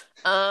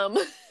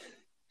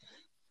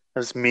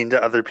was mean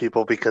to other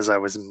people because I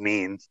was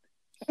mean.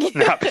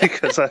 Not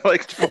because I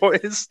liked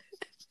boys.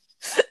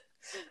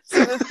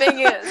 So the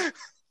thing is,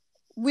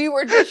 we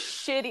were just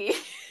shitty.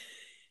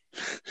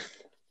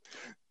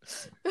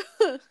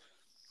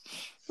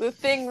 The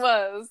thing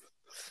was,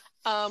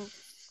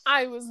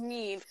 I was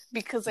mean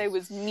because I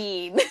was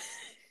mean.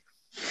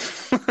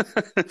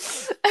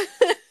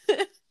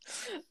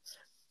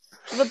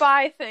 The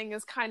bi thing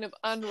is kind of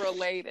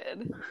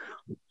unrelated.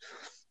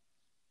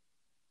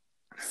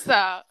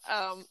 So,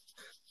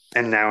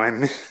 and now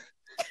I'm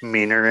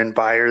meaner and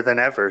bier than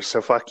ever,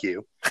 so fuck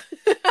you.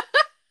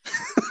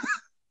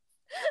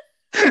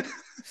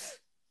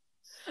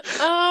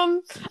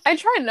 I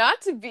try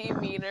not to be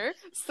meaner,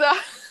 so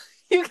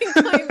you can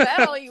claim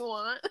that all you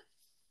want.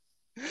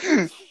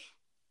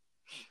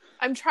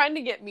 I'm trying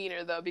to get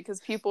meaner, though, because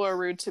people are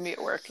rude to me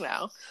at work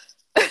now.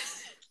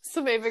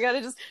 So maybe I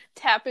gotta just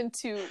tap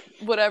into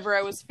whatever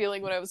I was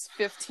feeling when I was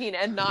 15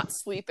 and not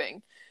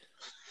sleeping.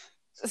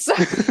 So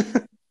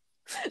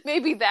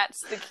maybe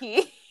that's the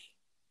key.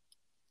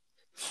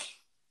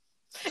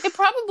 It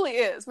probably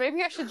is.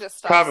 Maybe I should just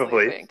stop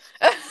sleeping.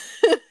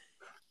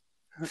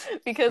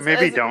 Because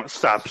maybe don't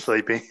stop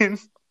sleeping.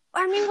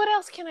 I mean, what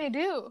else can I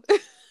do?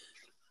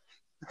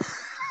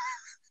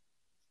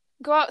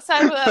 Go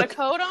outside without a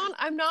coat on?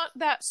 I'm not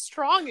that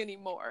strong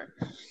anymore.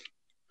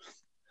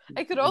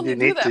 I could only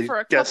do that for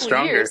a couple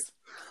of years.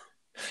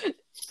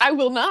 I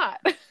will not.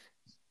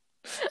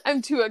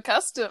 I'm too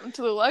accustomed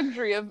to the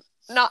luxury of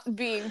not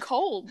being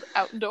cold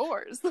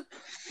outdoors.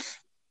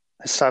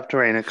 I stopped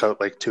wearing a coat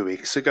like 2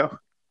 weeks ago.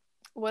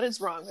 What is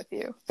wrong with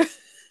you?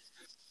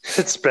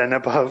 It's been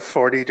above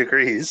 40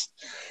 degrees.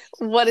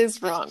 What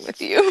is wrong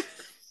with you?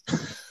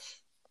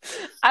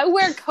 I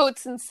wear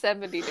coats in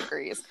 70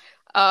 degrees.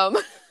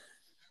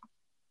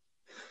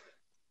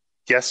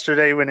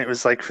 Yesterday, when it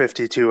was like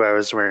 52, I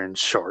was wearing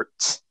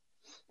shorts.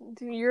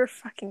 Dude, you're a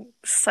fucking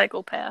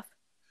psychopath.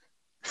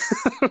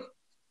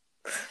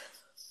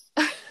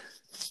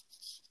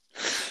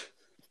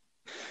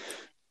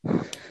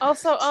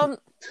 Also,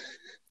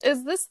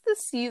 is this the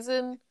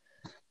season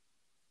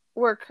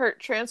where Kurt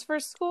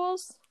transfers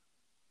schools?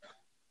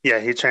 Yeah,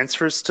 he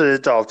transfers to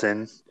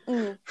Dalton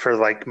for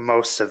like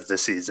most of the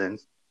season.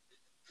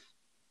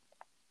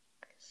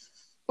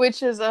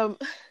 Which is, can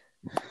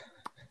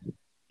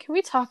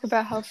we talk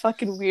about how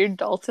fucking weird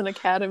Dalton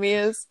Academy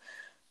is?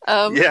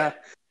 Yeah,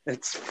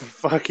 it's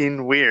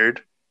fucking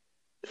weird.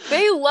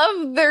 They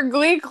love their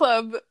Glee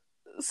Club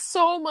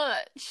so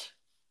much.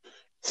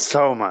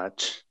 So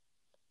much.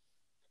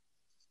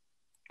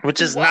 Which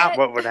is not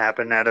what would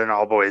happen at an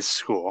all-boys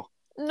school.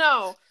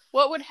 No.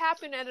 What would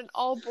happen at an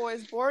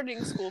all-boys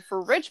boarding school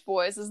for rich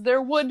boys is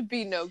there would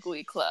be no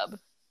Glee Club.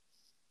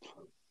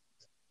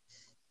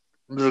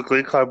 The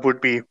Glee Club would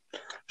be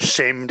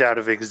shamed out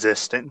of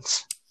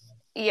existence.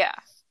 Yeah.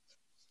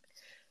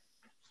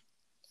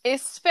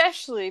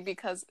 Especially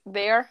because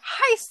they are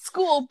high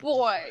school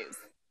boys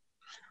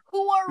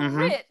who are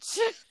rich.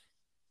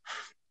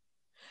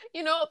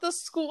 You know what the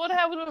school would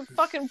have a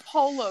fucking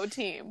polo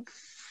team.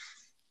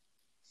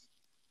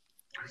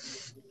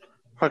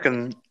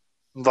 Fucking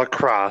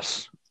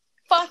lacrosse.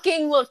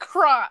 Fucking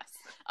lacrosse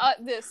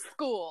at this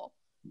school.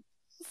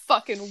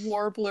 Fucking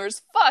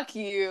warblers. Fuck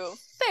you.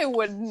 They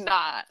would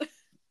not.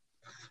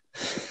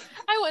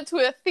 I went to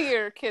a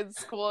theater kids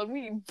school and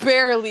we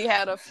barely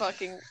had a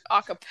fucking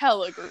a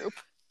cappella group.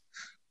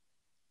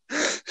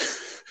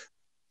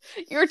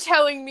 You're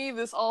telling me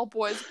this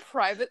all-boys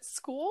private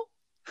school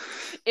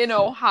in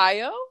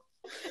Ohio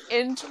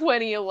in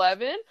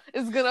 2011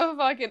 is gonna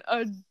fucking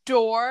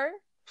adore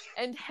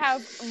and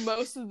have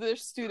most of their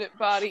student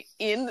body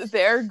in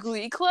their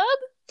glee club?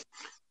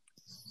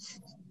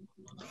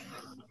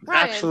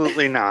 Ryan,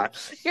 absolutely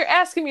not. You're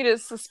asking me to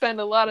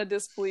suspend a lot of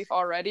disbelief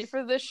already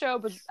for this show,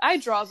 but I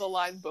draw the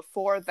line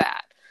before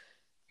that.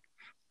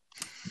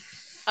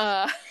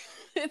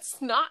 It's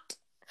not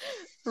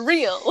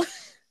real.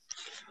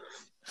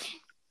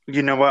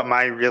 You know what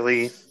my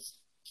really,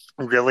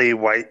 really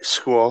white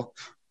school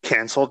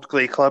canceled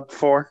Glee Club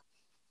for?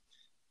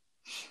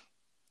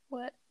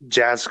 What?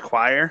 Jazz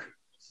choir.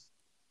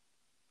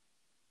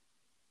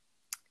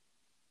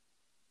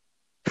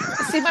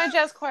 See, my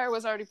jazz choir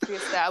was already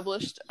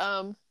pre-established.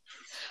 I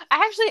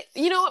actually,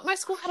 you know what? My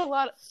school had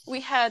we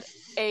had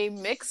a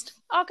mixed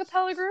a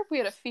cappella group. We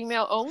had a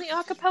female-only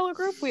a cappella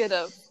group. We had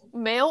a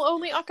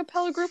male-only a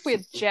cappella group. We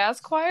had jazz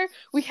choir.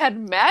 We had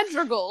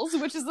madrigals,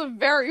 which is a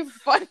very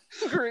fun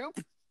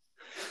group.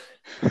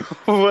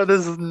 What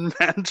is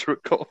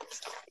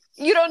madrigals?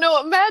 You don't know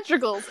what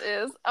madrigals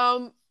is?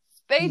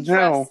 They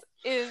dress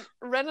in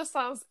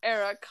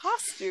Renaissance-era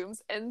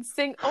costumes and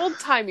sing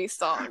old-timey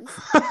songs.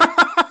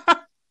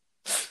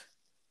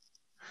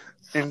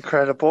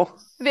 Incredible.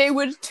 They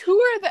would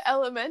tour the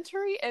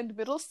elementary and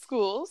middle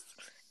schools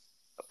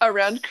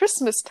around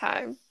Christmas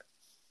time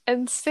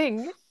and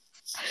sing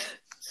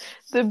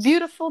the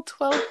beautiful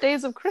 12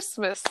 days of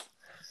Christmas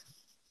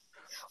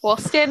while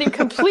standing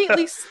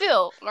completely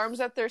still, arms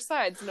at their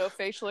sides, no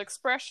facial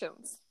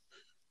expressions.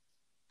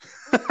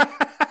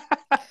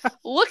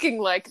 Looking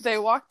like they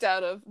walked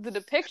out of the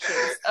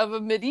depictions of a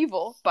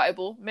medieval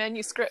Bible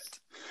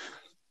manuscript.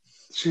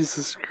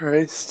 Jesus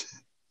Christ.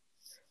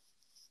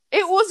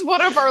 It was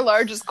one of our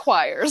largest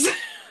choirs.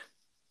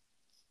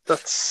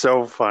 That's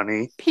so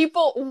funny.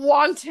 People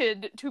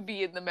wanted to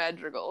be in the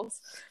madrigals.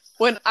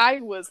 When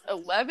I was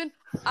 11,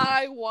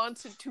 I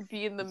wanted to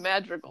be in the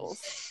madrigals.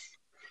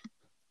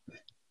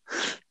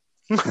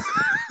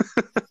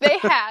 They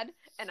had,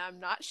 and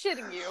I'm not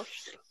shitting you,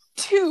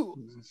 2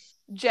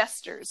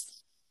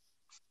 jesters.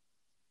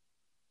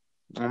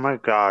 Oh my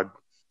god.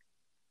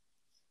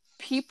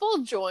 People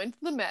joined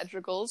the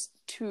madrigals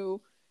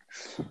to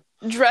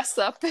dress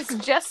up as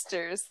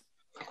jesters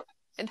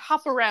and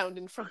hop around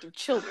in front of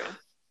children.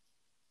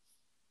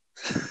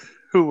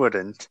 Who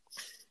wouldn't?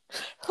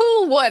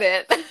 Who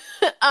wouldn't?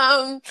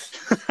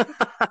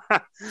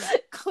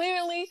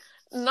 Clearly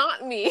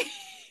not me.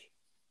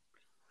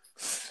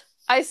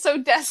 I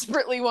so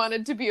desperately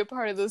wanted to be a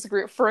part of this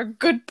group for a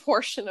good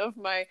portion of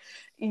my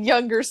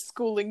younger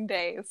schooling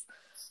days.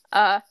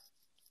 And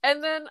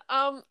then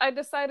I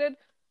decided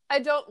I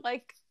don't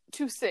like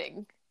to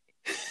sing.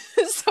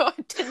 So I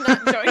did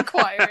not join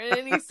choir in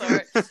any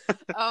sort.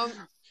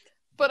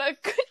 But a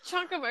good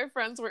chunk of my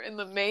friends were in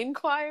the main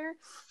choir,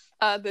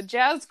 the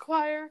jazz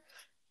choir,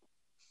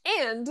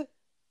 and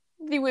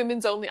the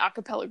women's only a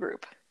cappella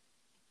group.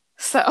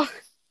 So.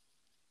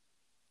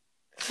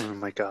 Oh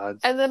my god.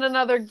 And then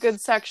another good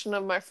section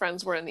of my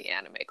friends were in the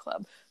anime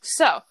club.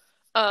 So,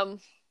 I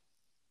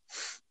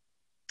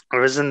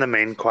was in the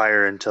main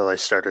choir until I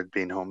started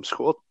being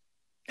homeschooled.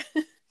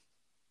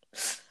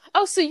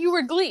 Oh, so you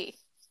were Glee.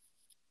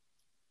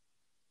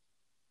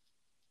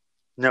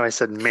 No, I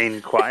said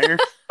main choir.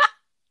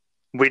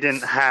 We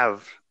didn't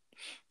have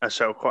a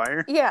show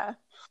choir. Yeah.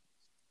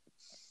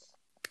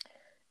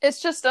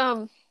 It's just,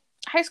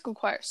 high school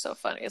choir is so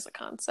funny as a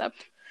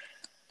concept.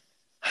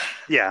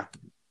 Yeah.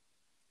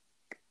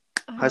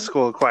 High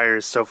school choir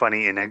is so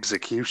funny in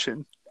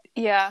execution.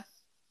 Yeah.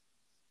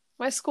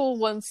 My school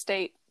won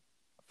state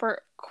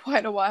for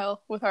quite a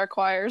while with our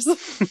choirs.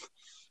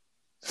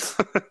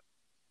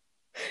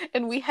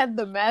 And we had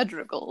the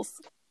madrigals.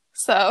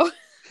 So.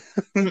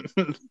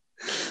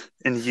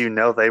 And you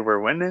know they were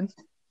winning?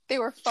 They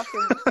were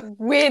fucking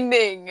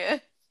winning.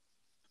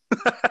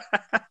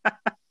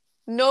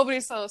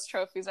 Nobody saw those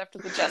trophies after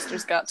the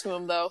jesters got to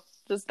them, though.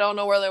 Just don't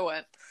know where they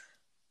went.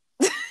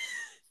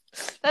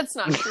 That's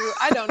not true.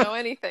 I don't know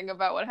anything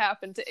about what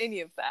happened to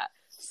any of that.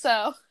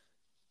 So.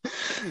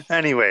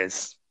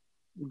 Anyways,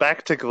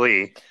 back to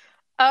Glee.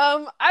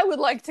 I would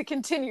like to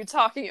continue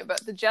talking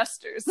about the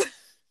jesters.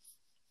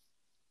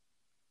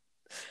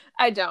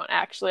 I don't,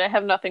 actually. I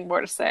have nothing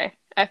more to say.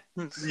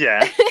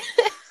 Yeah.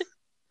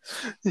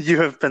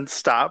 You have been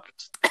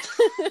stopped.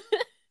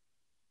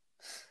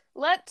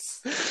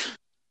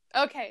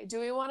 Okay, do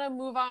we want to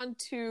move on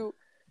to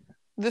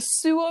the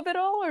Sue of it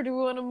all, or do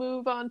we want to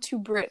move on to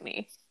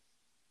Brittany?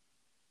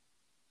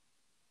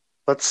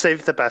 Let's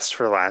save the best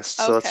for last.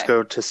 So let's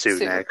go to Sue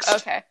next.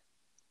 Okay.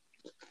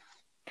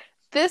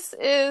 This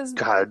is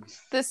God.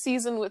 this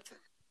season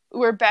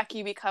where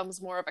Becky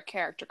becomes more of a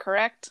character,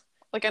 correct?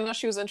 Like, I know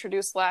she was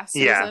introduced last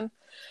season.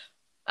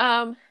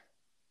 I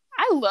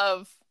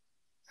love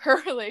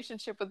her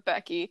relationship with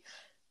Becky.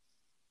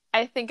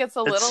 I think it's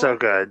so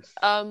good.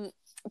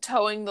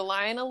 Towing the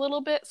line a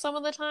little bit some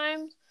of the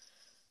time.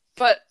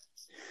 But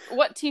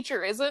what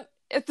teacher isn't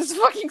at this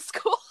fucking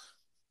school?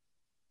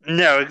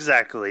 No,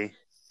 exactly.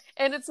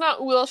 And it's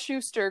not Will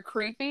Schuester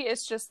creepy.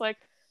 It's just like,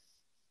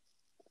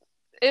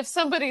 if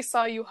somebody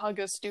saw you hug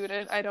a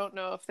student, I don't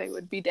know if they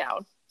would be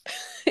down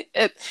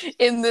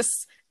in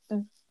this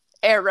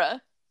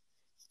era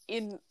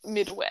in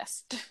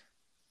Midwest.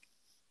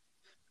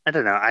 I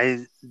don't know.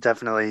 I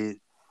definitely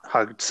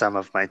hugged some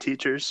of my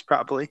teachers,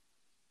 probably.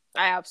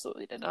 I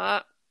absolutely did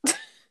not.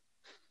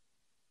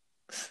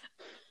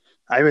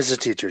 I was a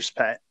teacher's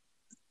pet.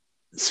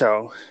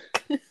 So.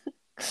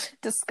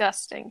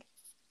 Disgusting.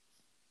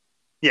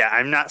 Yeah,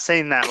 I'm not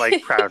saying that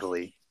like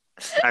proudly.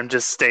 I'm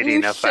just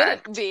stating a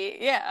fact. You shouldn't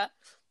be, yeah.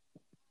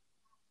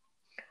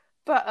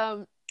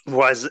 But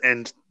was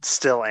and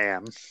still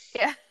am.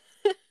 Yeah.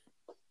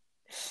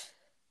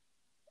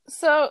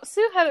 So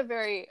Sue had a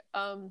very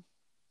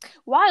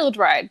wild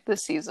ride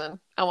this season,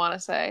 I want to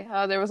say.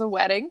 There was a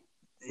wedding.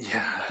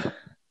 Yeah.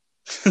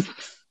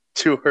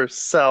 To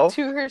herself.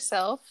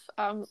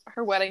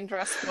 Her wedding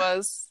dress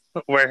was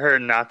where her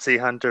Nazi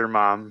hunter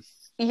mom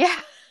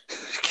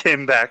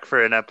came back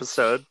for an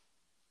episode.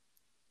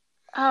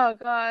 Oh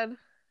God.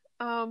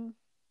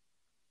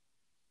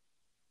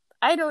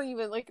 I don't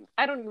even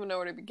know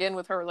where to begin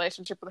with her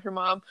relationship with her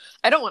mom.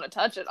 I don't want to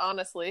touch it,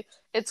 honestly.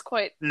 It's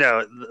quite...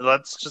 No,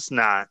 let's just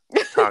not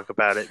talk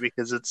about it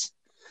because it's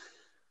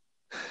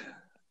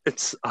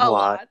a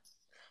lot.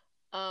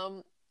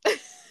 And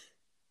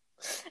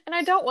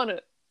I don't want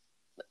to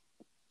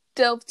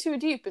delve too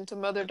deep into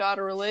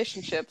mother-daughter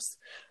relationships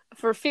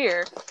for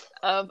fear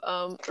of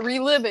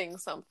reliving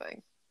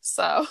something.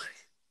 So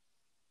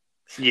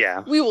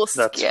yeah, we will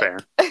skip. That's fair.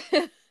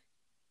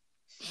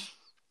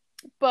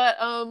 But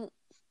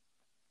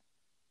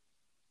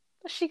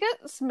she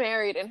gets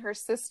married in her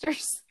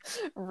sister's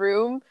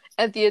room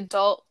at the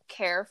adult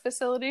care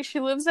facility she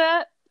lives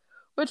at,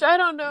 which I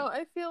don't know.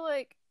 I feel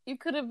like you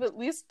could have at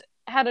least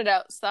had it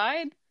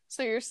outside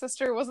so your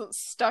sister wasn't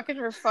stuck in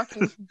her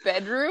fucking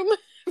bedroom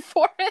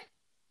for it.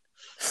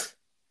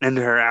 And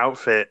her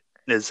outfit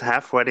is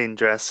half wedding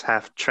dress,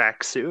 half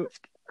tracksuit.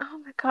 Oh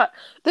my God.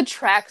 The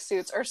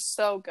tracksuits are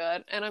so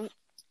good, and I'm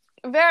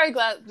very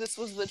glad this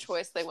was the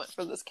choice they went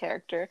for this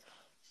character.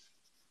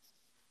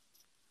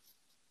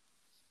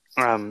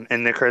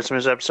 In the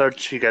Christmas episode,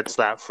 she gets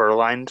that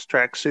fur-lined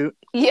tracksuit.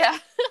 Yeah.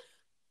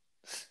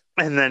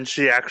 And then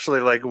she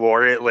actually like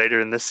wore it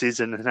later in the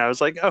season, and I was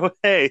like, "Oh,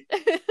 hey,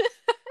 hey,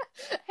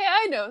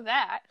 I know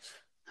that."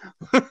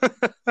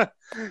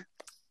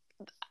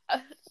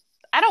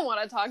 I don't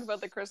want to talk about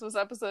the Christmas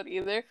episode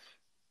either,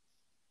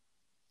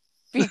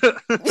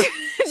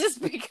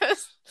 just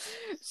because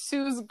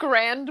Sue's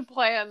grand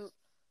plan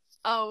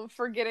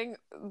for getting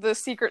the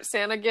Secret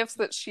Santa gifts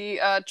that she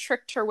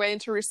tricked her way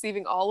into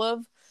receiving all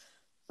of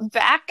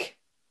back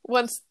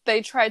once they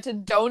tried to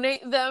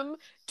donate them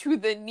to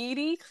the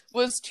needy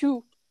was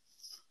to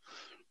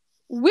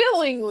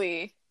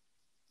willingly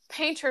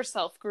paint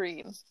herself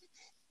green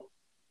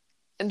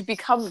and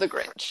become the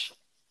Grinch.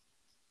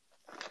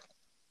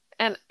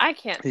 And I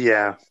can't.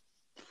 Yeah.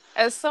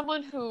 As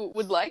someone who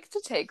would like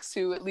to take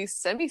Sue at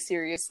least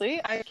semi-seriously,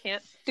 I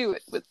can't do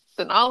it with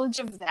the knowledge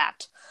of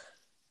that.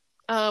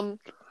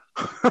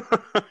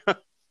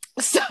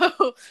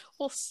 So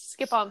we'll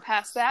skip on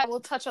past that. We'll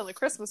touch on the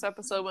Christmas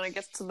episode when it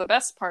gets to the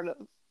best part of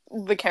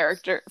the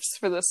characters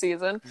for this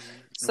season.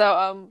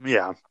 So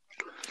yeah.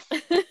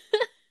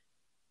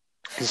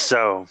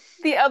 So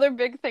the other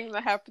big thing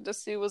that happened to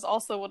Sue was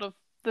also one of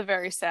the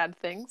very sad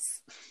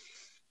things.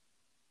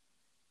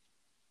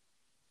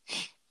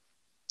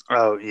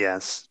 Oh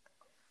yes.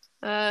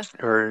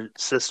 Her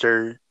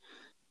sister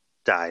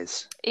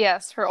dies.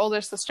 Yes, her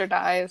older sister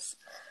dies.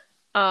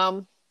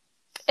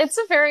 It's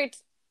a very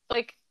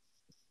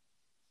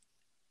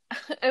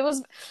it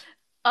was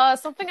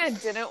something I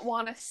didn't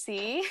want to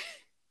see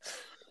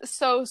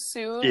so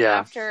soon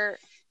after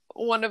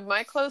one of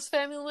my close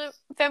family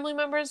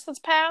members has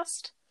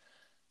passed.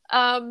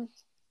 But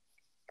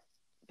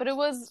it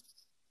was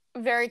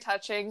very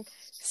touching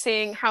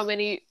seeing how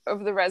many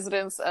of the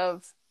residents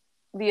of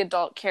the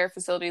adult care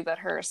facility that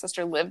her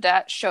sister lived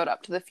at showed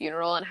up to the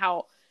funeral and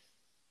how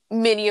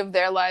many of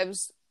their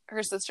lives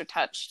her sister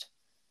touched.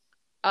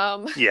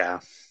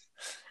 Yeah.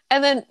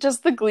 And then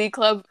just the Glee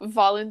Club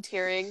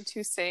volunteering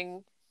to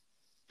sing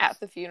at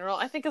the funeral,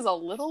 I think is a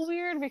little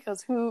weird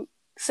because who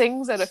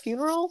sings at a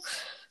funeral?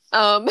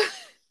 That's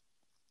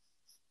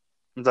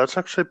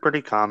actually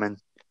pretty common.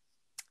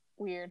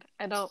 Weird.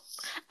 I don't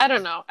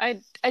know.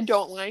 I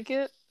don't like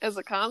it as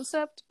a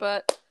concept,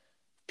 but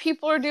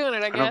people are doing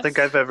it, I guess. I don't think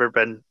I've ever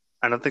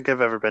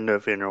been to a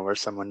funeral where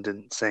someone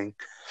didn't sing.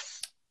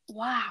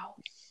 Wow.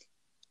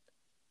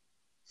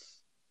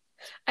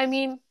 I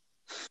mean,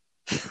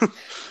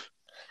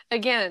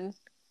 again,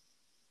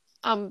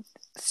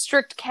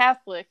 strict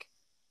Catholic.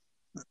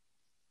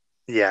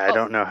 Yeah, I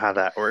don't know how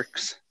that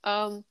works.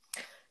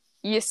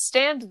 You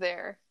stand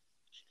there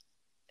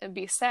and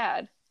be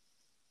sad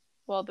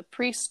while the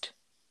priest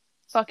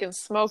fucking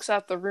smokes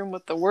out the room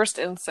with the worst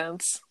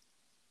incense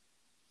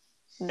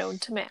known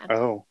to man.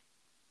 Oh.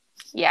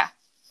 Yeah.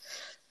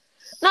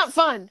 Not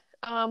fun.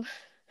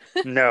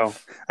 No.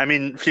 I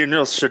mean,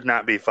 funerals should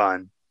not be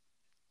fun.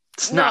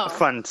 It's not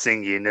fun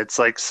singing. It's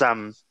like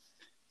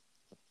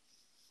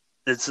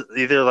it's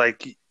either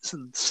like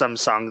some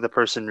song the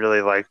person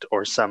really liked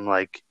or some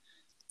like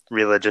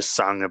religious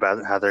song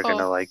about how they're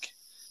gonna like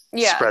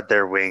spread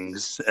their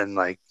wings and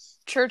like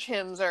church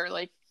hymns are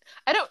like,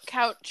 I don't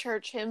count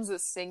church hymns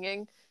as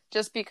singing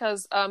just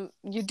because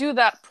you do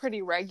that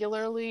pretty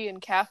regularly in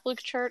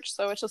Catholic church,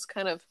 so it just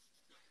kind of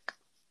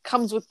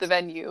comes with the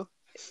venue,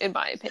 in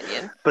my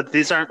opinion. But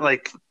these aren't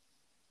like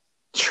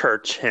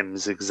church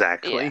hymns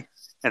exactly,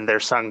 and they're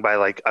sung by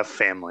like a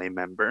family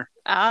member.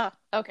 Ah,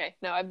 okay.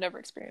 No, I've never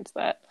experienced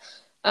that.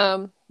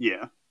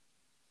 Yeah.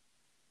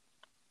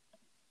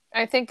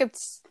 I think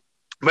it's...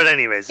 But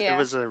anyways, it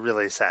was a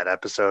really sad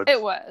episode.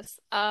 It was.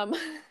 I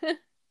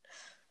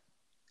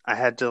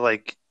had to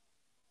like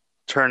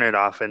turn it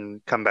off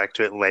and come back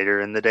to it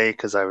later in the day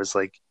because I was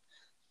like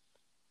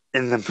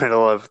in the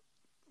middle of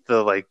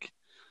the like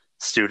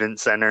student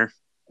center.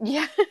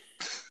 Yeah.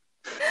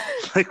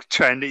 Like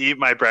trying to eat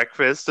my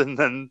breakfast, and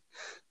then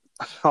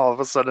all of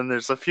a sudden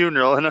there's a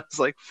funeral, and I was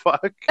like,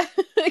 fuck.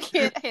 I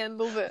can't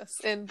handle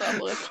this in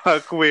public.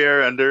 Fuck, we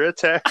are under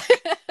attack.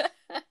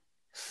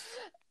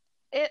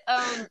 It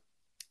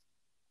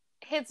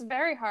hits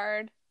very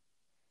hard,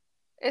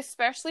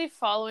 especially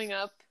following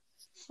up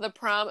the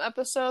prom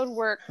episode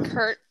where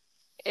Kurt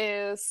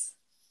is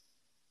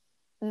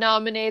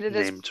nominated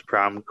named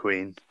prom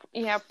queen.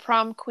 Yeah,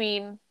 prom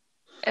queen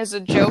as a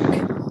joke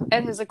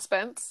at his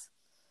expense.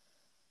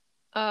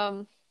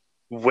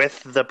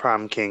 With the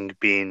prom king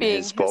being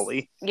his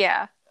bully.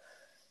 Yeah.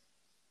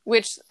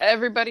 Which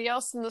everybody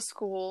else in the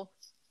school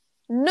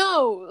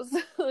knows.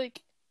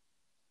 Like,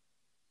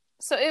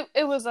 so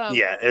it was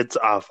yeah, it's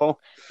awful.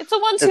 It's a 1-2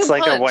 punch. It's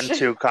like a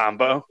 1-2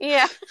 combo.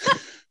 Yeah.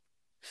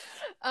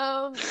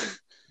 I'm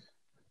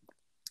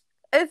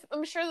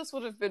sure this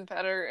would have been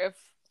better if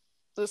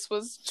this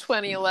was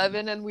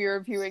 2011 and we were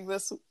viewing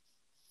this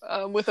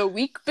with a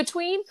week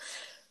between.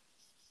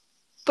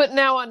 But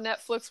now on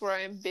Netflix, where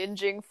I am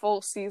binging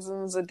full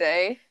seasons a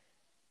day,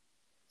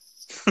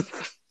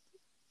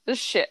 this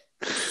shit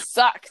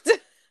sucked.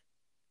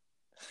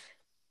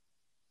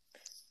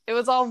 It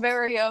was all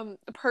very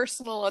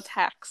personal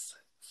attacks.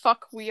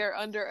 Fuck, we are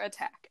under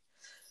attack.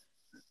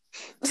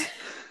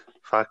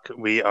 Fuck,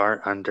 we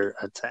are under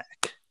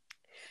attack.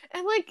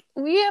 And like,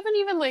 we haven't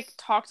even like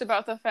talked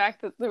about the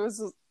fact that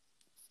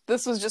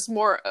this was just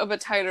more of a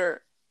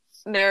tighter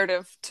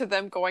narrative to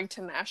them going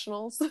to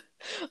nationals.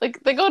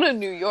 Like, they go to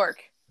New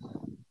York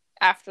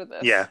after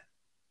this. Yeah.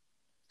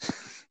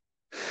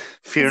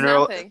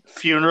 Funeral,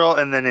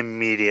 and then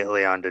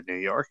immediately on to New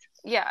York.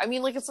 Yeah, I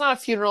mean, like, it's not a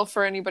funeral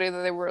for anybody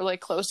that they were like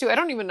close to. I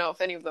don't even know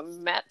if any of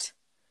them met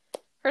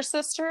her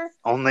sister.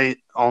 Only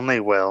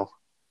Will.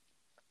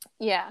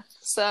 Yeah,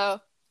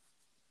 so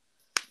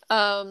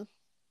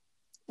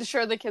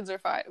sure, the kids are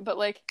fine, but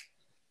like,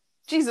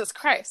 Jesus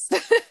Christ.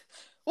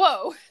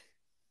 Whoa.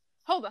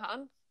 Hold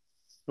on.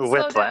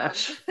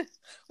 Whiplash.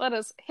 Let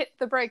us hit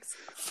the brakes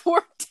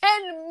for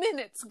 10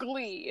 minutes,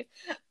 Glee.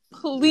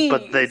 Please.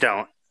 But they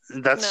don't.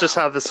 That's just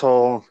how this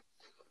whole...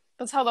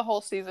 That's how the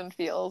whole season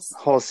feels.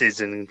 Whole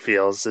season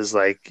feels is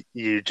like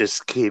you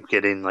just keep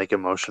getting like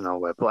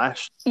emotional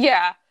whiplash.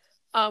 Yeah.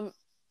 And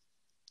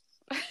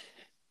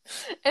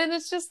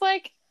it's just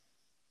like...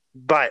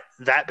 But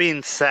that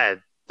being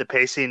said, the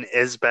pacing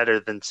is better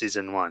than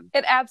season 1.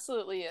 It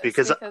absolutely is.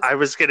 Because I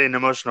was getting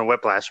emotional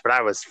whiplash, but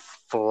I was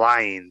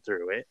flying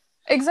through it.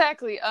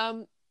 Exactly.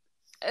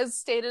 As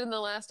stated in the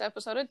last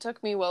episode, it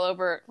took me well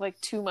over like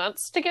 2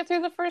 months to get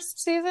through the first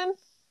season.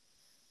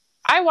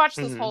 I watched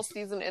this whole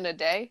season in a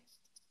day.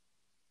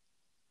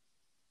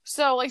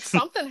 So like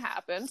something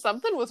happened.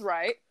 Something was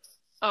right.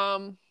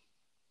 I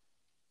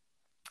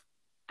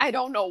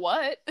don't know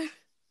what.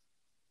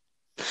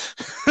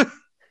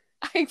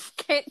 I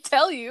can't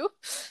tell you.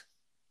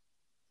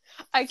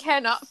 I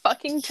cannot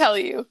fucking tell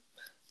you.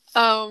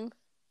 I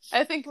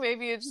think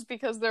maybe it's just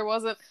because there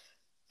wasn't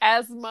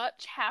as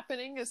much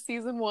happening as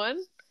season 1.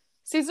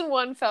 Season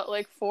 1 felt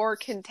like 4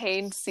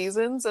 contained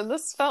seasons, and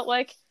this felt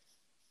like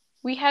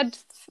we had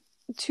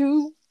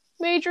 2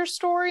 major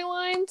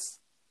storylines.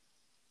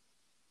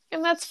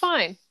 And that's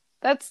fine.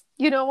 That's,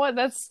 you know what,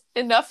 that's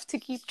enough to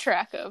keep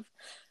track of.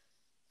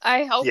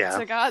 I hope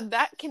to God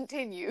that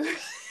continues.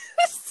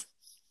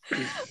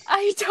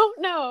 I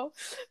don't know,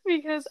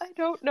 because I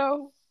don't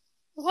know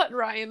what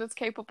Ryan is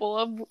capable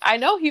of. I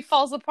know he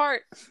falls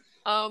apart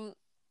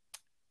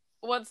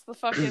once the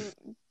fucking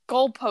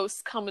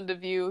goalposts come into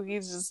view.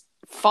 He's just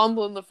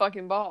fumbling the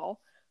fucking ball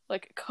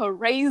like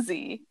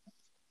crazy.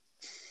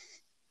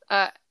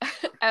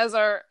 As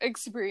our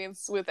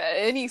experience with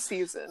any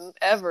season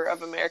ever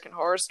of American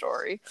Horror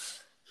Story.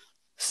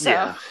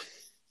 So,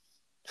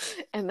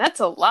 And that's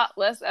a lot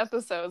less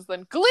episodes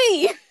than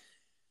Glee.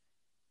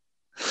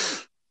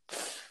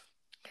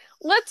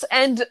 Let's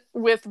end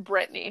with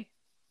Brittany.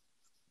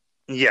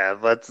 Yeah,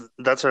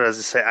 that's what I was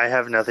to say. I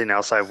have nothing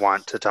else I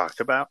want to talk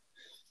about.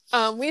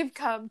 We've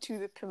come to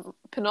the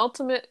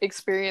penultimate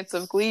experience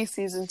of Glee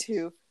Season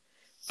 2.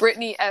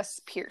 Brittany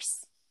S.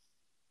 Pierce.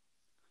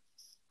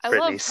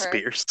 Britney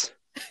Spears.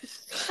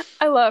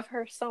 I love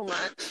her so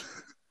much.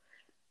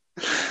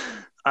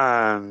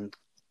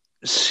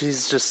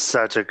 She's just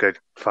such a good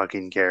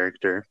fucking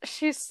character.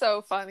 She's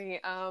so funny.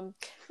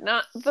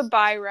 Not the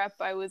bi rep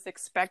I was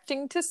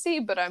expecting to see,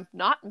 but I'm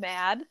not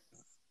mad.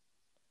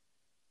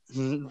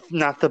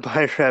 Not the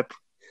bi rep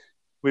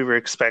we were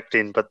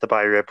expecting, but the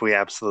bi rep we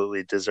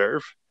absolutely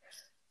deserve.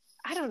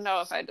 I don't know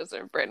if I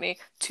deserve Brittany,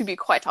 to be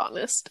quite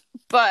honest,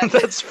 but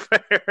that's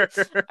fair.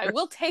 I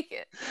will take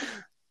it.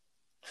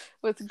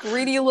 With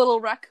greedy little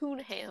raccoon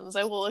hands,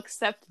 I will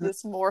accept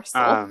this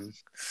morsel.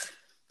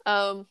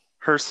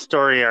 Her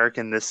story arc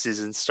in this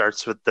season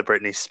starts with the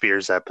Britney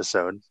Spears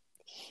episode.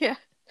 Yeah.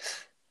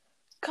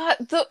 God,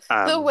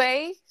 the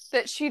way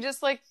that she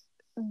just like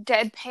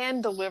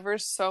deadpan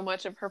delivers so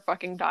much of her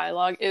fucking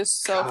dialogue is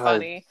so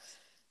funny.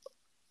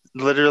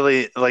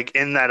 Literally, like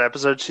in that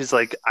episode, she's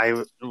like,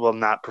 I will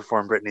not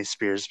perform Britney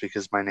Spears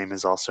because my name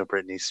is also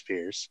Britney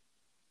Spears.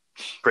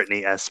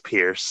 Britney S.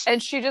 Pierce.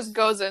 And she just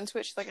goes into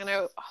it. She's like, and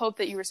I hope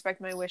that you respect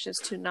my wishes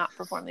to not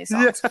perform these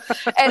songs.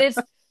 Yeah. And it's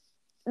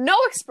no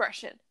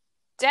expression.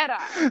 Dead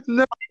eye.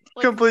 No,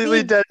 like,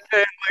 completely deadpan,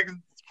 like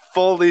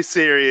fully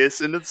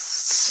serious. And it's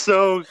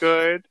so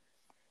good.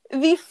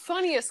 The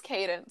funniest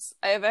cadence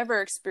I have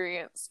ever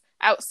experienced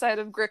outside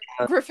of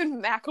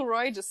Griffin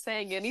McElroy just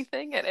saying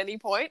anything at any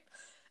point.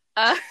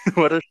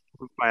 What are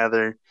my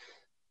other...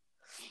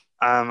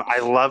 I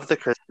love the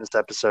Christmas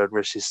episode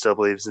where she still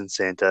believes in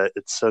Santa.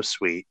 It's so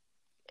sweet.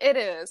 It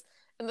is.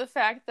 And the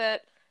fact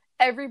that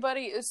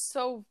everybody is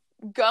so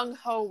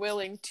gung-ho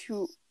willing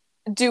to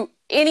do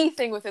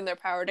anything within their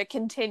power to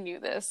continue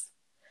this.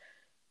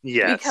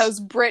 Yes. Because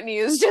Brittany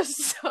is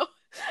just so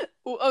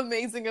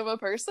amazing of a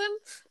person.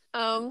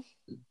 I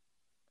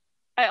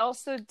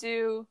also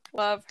do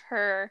love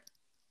her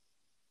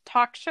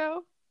talk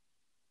show.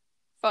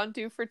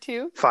 Fondue for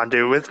Two.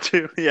 Fondue with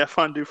Two. Yeah,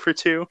 Fondue for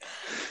Two.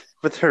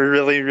 With her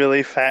really,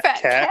 really fat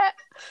cat.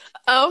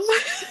 And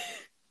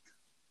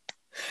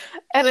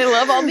I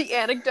love all the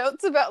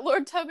anecdotes about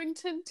Lord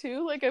Tubington,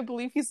 too. Like, I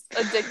believe he's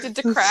addicted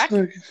to crack.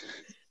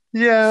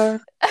 Yeah.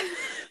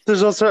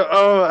 There's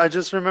also, I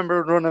just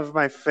remembered one of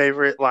my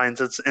favorite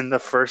lines. It's in the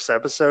first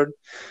episode.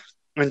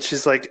 And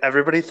she's like,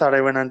 everybody thought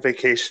I went on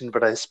vacation,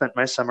 but I spent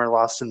my summer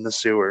lost in the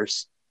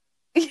sewers.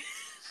 Yeah.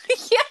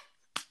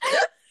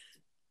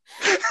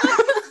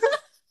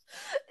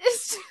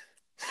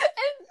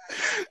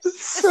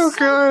 So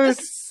good.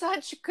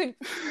 Such good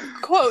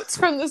quotes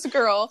from this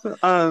girl.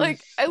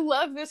 Like, I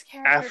love this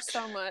character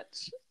so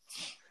much.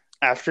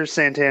 After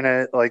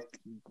Santana, like,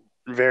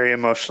 very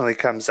emotionally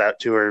comes out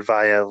to her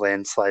via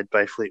Landslide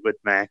by Fleetwood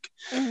Mac.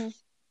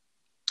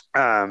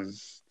 Mm-hmm.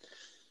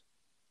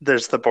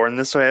 There's the Born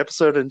This Way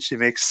episode, and she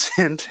makes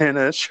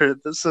Santana a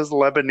shirt that says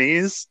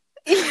Lebanese.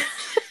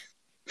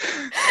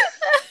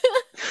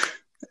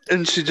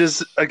 And she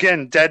just,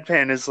 again,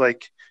 deadpan is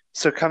like,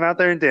 so come out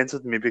there and dance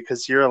with me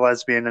because you're a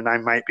lesbian and I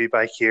might be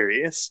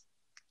bi-curious.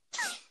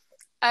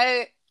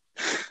 God,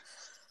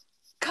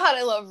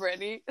 I love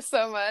Brittany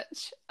so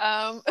much.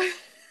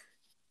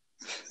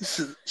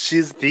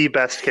 She's the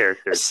best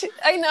character.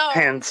 I know.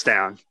 Hands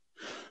down.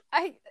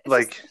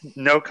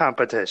 No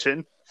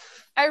competition.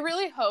 I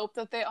really hope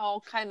that they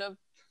all kind of,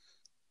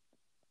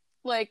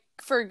 like,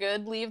 for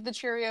good, leave the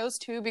Cheerios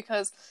too,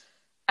 because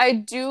I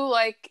do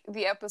like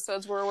the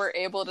episodes where we're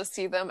able to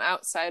see them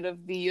outside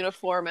of the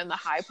uniform and the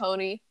high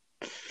pony.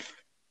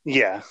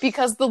 Yeah.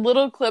 Because the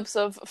little clips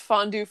of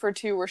Fondue for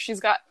Two where she's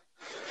got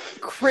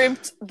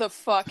crimped the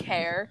fuck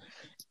hair,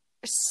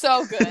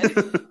 so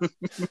good.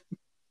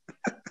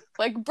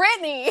 Like,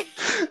 Brittany,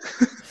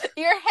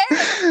 your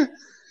hair.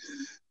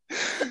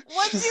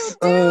 What'd you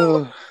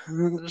do?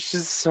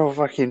 She's so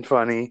fucking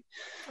funny.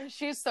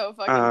 She's so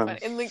fucking funny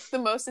in like the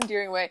most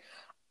endearing way.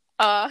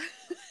 I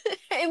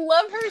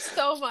love her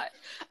so much.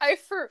 I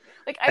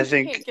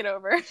can't get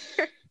over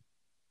her.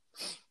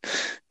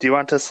 Do you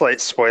want a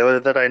slight spoiler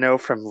that I know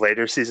from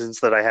later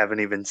seasons that I haven't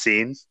even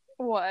seen?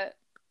 What?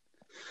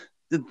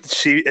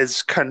 She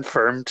is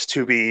confirmed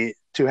to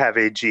have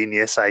a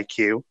genius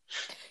IQ.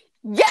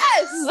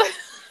 Yes!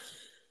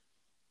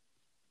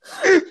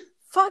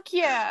 Fuck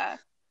yeah.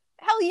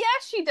 Hell yeah,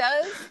 she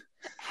does.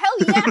 Hell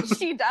yeah,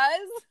 she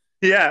does.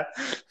 Yeah.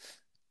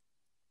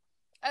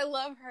 I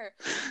love her.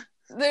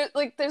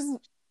 There's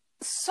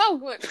so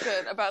much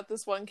good about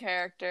this one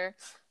character.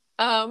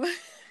 Her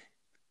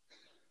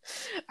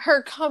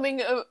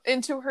coming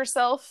into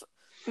herself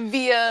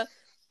via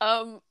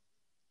the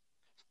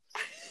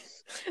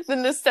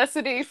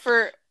necessity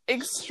for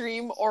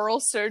extreme oral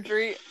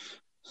surgery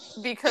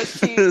because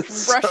she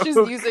brushes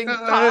using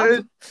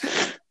pop.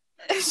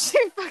 She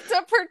fucked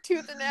up her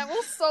tooth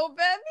enamel so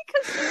bad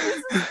because she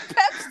uses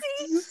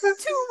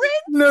Pepsi to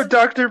No,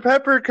 Dr.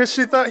 Pepper, because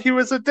she thought he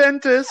was a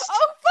dentist.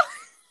 Oh,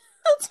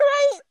 that's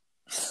right.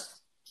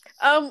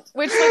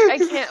 Which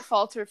like I can't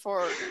fault her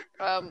for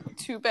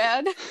too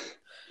bad.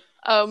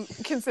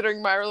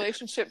 Considering my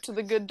relationship to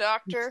the good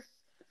doctor.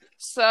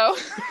 So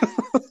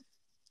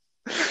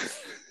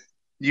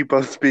you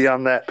both be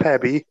on that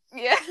Pebby.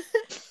 Yeah.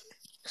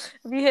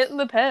 Be hitting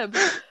the Peb.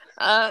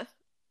 I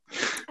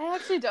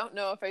actually don't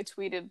know if I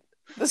tweeted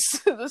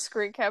the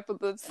screen cap of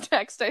the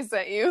text I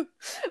sent you,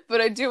 but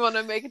I do want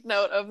to make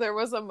note of there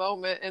was a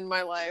moment in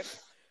my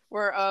life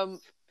where I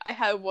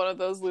had one of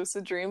those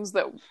lucid dreams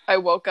that I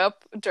woke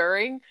up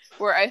during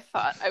where I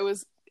thought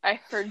I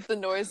heard the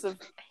noise of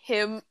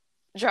him,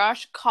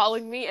 Josh,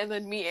 calling me and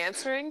then me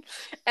answering,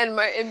 and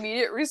my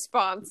immediate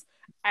response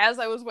as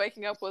I was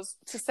waking up was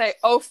to say,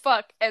 "Oh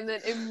fuck," and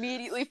then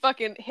immediately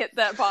fucking hit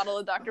that bottle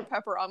of Dr.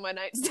 Pepper on my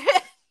nightstand.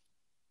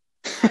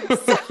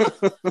 So,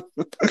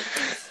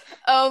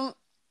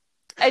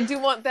 I do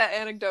want that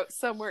anecdote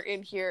somewhere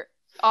in here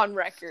on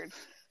record.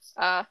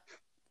 That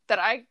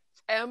I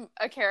am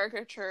a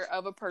caricature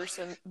of a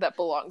person that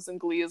belongs in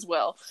Glee as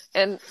well.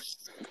 And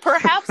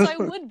perhaps I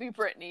would be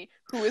Brittany,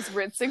 who is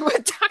rinsing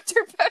with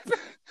Dr. Pepper.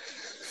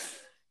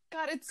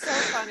 God, it's so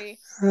funny.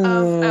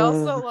 I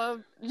also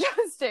love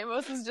John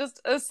Stamos is just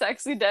a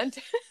sexy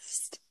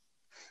dentist.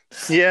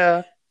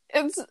 Yeah.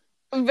 It's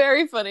a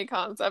very funny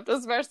concept,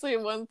 especially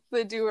once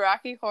they do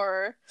Rocky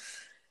Horror.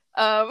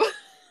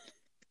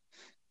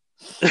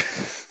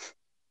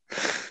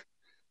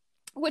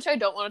 Which I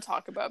don't want to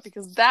talk about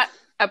because that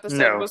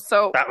episode was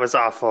that was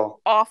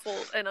awful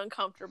and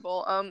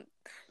uncomfortable.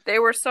 They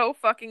were so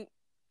fucking,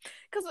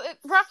 because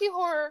Rocky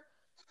Horror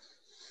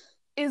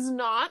is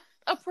not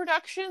a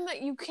production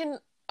that you can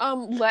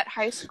let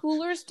high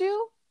schoolers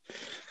do.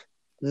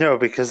 No,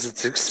 because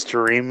it's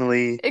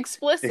extremely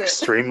explicit,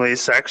 extremely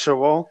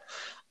sexual.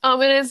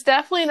 And it's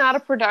definitely not a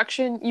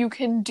production you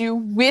can do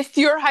with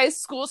your high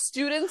school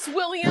students,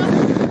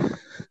 William.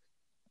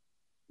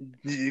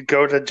 You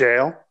go to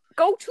jail?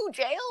 Go to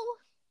jail?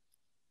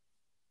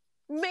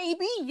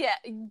 Maybe, yeah.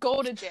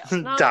 Go to jail.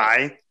 Not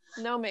die?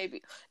 Maybe. No,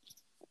 maybe.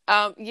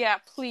 Yeah,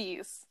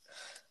 please.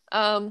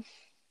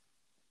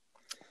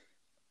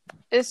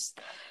 It's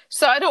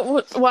so I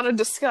don't want to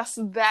discuss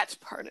that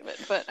part of it,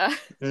 but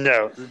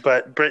no,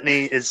 but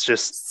Brittany is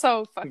just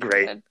so fucking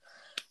great. Good.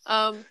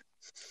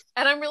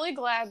 And I'm really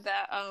glad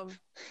that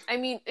I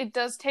mean, it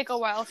does take a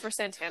while for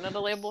Santana to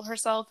label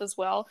herself as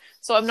well,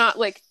 so I'm not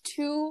like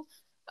too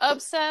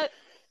upset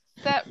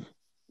that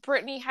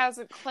Brittany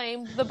hasn't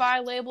claimed the bi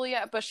label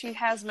yet, but she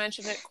has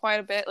mentioned it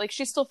quite a bit. Like,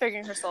 she's still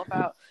figuring herself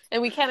out,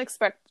 and we can't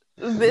expect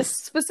this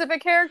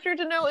specific character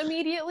to know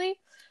immediately,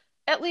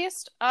 at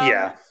least.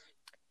 Yeah.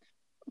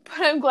 But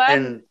I'm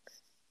glad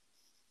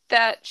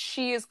that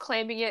she is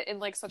claiming it in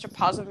like such a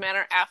positive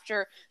manner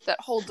after that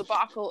whole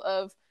debacle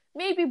of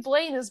maybe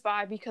Blaine is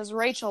bi because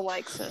Rachel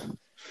likes him.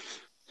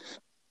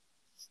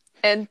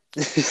 And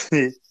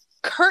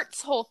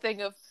Kurt's whole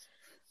thing of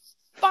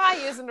bi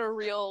isn't a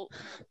real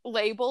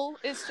label,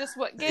 it's just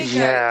what gay guys.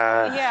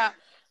 Yeah.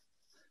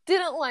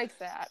 Didn't like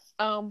that.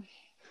 But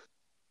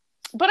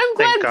I'm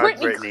glad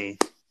Brittany.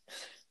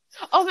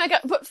 Oh my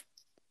god, but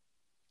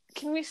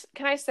can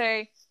I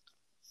say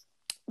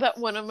that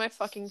one of my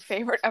fucking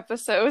favorite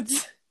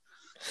episodes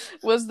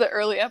was the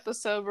early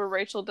episode where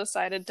Rachel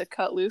decided to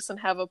cut loose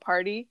and have a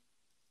party.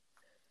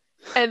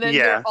 And then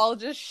they're all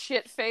just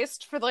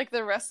shit-faced for like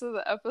the rest of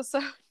the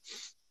episode.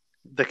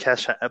 The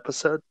Kesha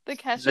episode?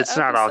 It's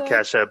not all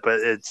Kesha, but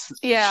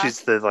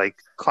she's the like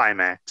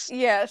climax.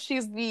 Yeah,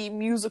 she's the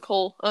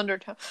musical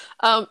undertone.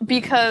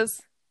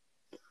 Because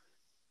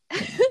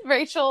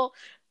Rachel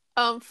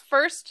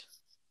first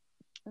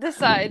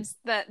decides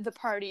that the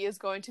party is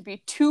going to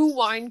be 2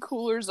 wine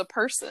coolers a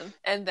person,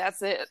 and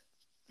that's it.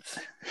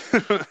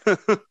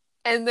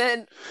 And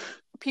then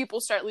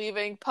people start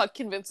leaving. Puck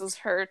convinces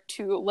her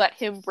to let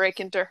him break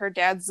into her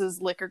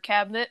dad's liquor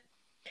cabinet.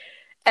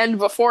 And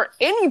before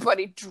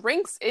anybody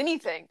drinks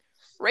anything,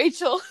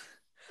 Rachel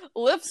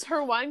lifts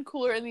her wine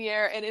cooler in the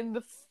air, and in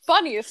the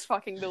funniest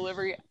fucking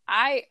delivery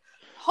I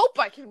hope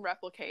I can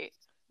replicate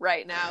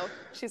right now,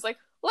 she's like,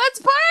 "Let's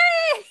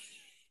party!"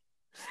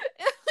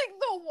 In like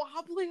the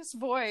wobbliest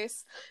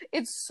voice.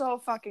 It's so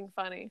fucking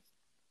funny.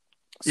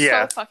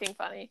 Yeah. So fucking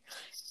funny.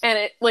 And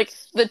it, like,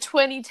 the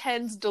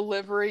 2010s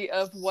delivery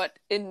of what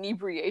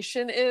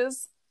inebriation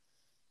is,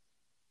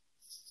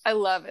 I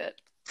love it.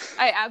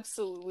 I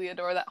absolutely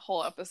adore that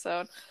whole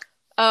episode.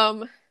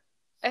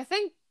 I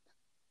think,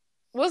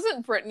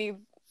 wasn't Brittany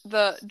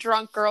the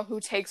drunk girl who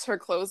takes her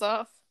clothes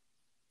off?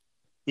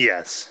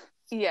 Yes.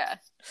 Yeah.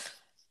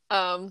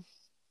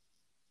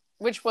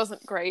 Which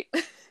wasn't great.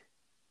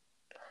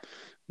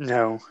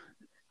 No.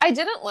 I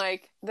didn't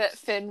like that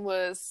Finn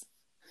was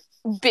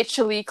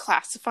bitchily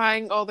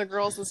classifying all the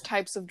girls as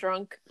types of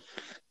drunk.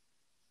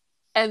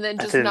 And then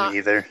just not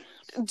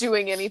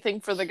doing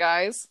anything for the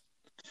guys.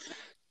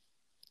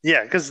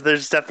 Yeah, because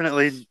there's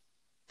definitely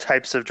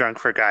types of drunk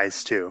for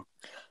guys, too.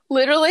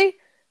 Literally,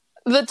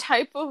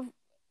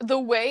 the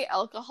way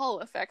alcohol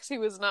affects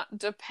you is not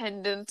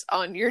dependent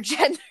on your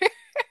gender.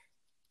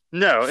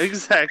 No,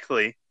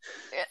 exactly.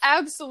 It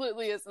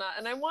absolutely is not.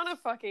 And I want to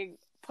fucking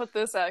put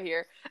this out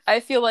here. I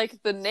feel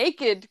like the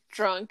naked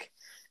drunk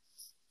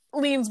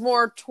leans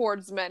more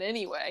towards men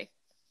anyway.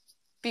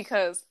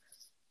 Because,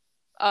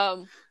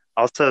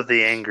 also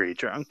the angry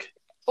drunk.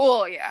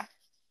 oh, yeah.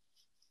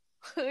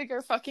 Like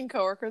our fucking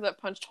coworker that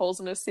punched holes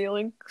in his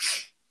ceiling.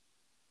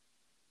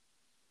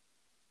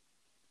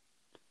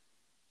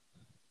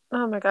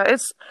 Oh my god,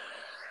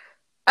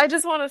 I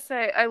just want to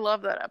say I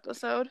love that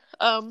episode.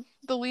 The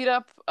lead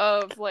up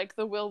of like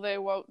the will they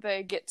won't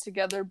they get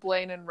together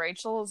Blaine and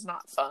Rachel is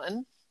not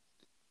fun.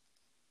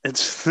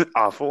 It's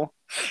awful.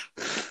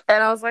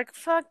 And I was like,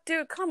 fuck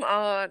dude, come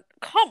on.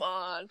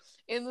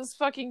 In this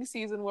fucking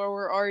season where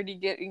we're already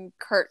getting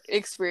Kurt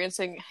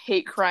experiencing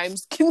hate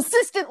crimes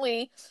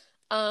consistently,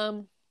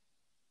 we'll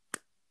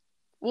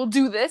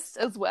do this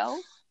as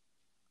well.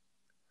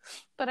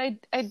 But I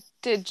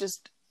did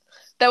just,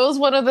 that was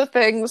one of the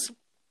things,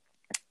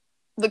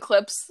 the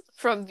clips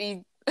from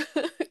the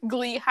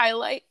Glee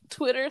highlight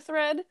Twitter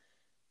thread.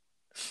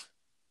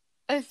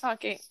 I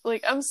fucking,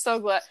 like, I'm so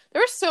glad.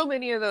 There were so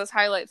many of those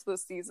highlights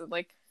this season,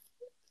 like,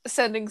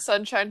 sending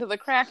sunshine to the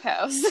crack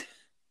house.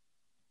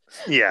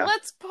 Yeah.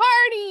 Let's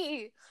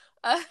party!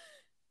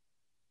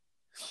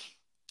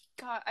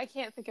 God, I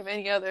can't think of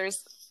any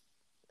others.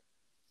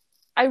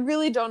 I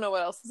really don't know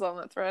what else is on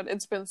that thread.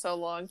 It's been so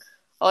long.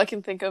 All I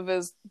can think of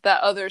is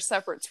that other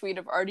separate tweet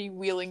of Artie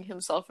wheeling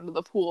himself into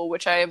the pool,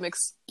 which I am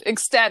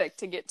ecstatic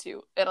to get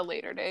to at a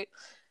later date.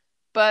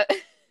 But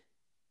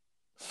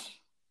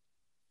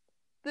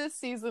this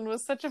season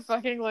was such a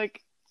fucking,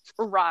 like,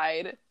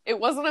 ride. It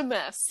wasn't a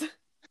mess.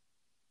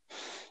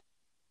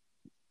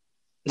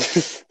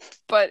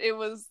 But it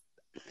was,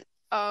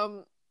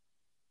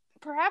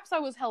 perhaps I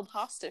was held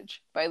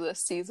hostage by this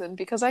season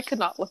because I could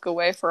not look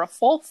away for a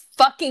full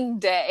fucking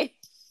day.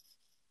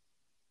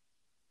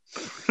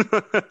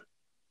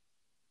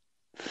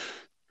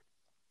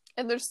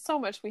 And there's so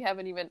much we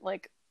haven't even,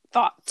 like,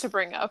 thought to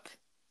bring up.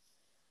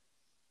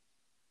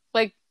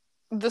 Like,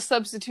 the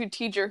substitute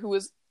teacher who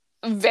was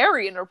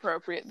very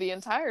inappropriate the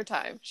entire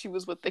time she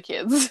was with the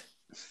kids.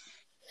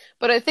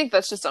 But I think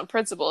that's just on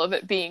principle of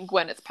it being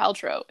Gwyneth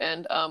Paltrow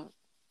and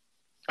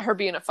her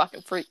being a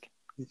fucking freak.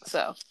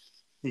 So.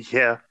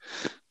 Yeah.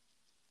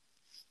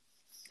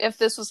 If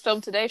this was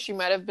filmed today, she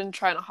might have been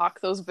trying to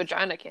hawk those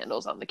vagina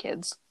candles on the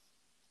kids.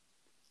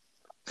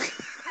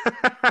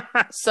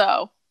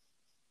 So,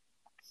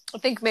 I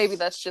think maybe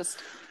that's just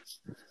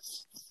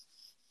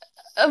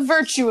a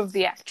virtue of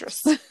the actress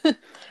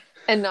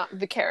and not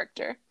the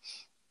character.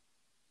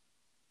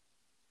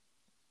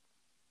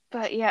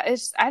 But yeah,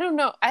 I don't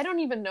know. I don't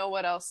even know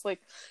what else.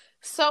 Like,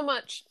 so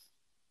much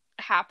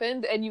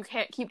happened and you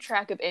can't keep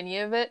track of any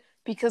of it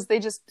because they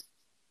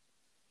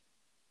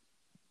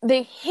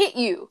hit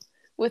you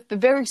with the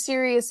very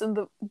serious and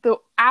the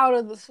out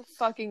of the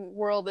fucking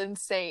world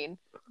insane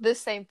this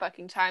same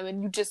fucking time,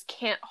 and you just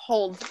can't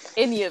hold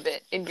any of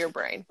it in your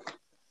brain.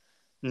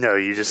 No,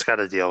 you just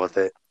gotta deal with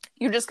it.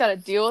 You just gotta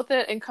deal with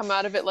it and come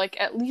out of it like,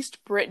 at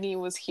least Brittany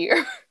was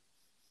here.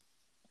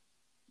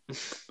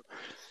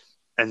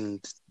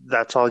 And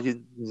that's all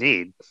you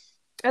need.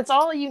 That's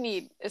all you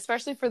need,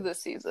 especially for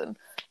this season.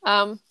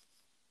 I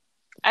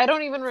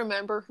don't even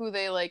remember who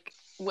they, like,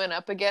 went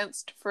up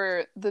against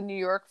for the New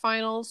York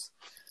finals.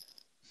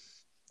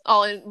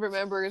 All I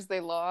remember is they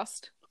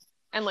lost.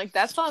 And, like,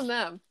 that's on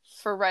them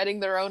for writing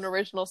their own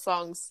original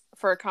songs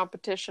for a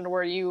competition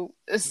where you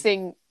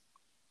sing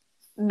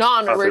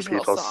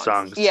non-original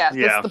songs. Yeah,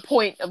 that's the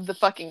point of the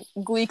fucking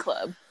Glee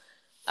Club.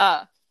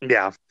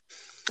 Yeah.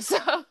 So,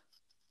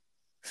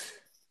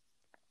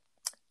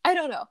 I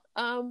don't know.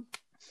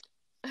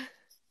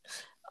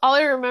 All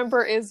I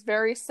remember is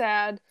very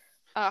sad,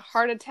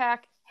 heart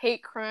attack,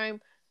 hate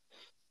crime,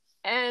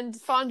 and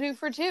fondue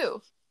for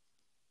two.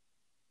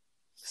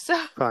 So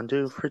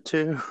fondue for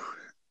two.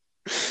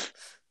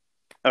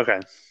 Okay.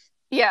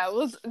 Yeah,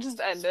 we'll just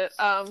end it.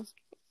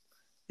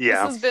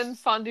 Yeah. This has been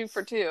Fondue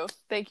for Two.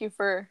 Thank you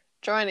for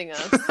joining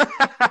us.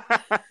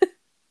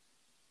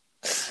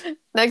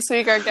 Next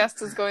week, our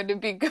guest is going to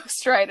be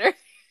Ghost Rider.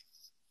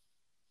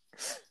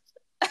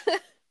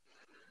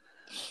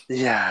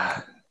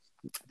 Yeah.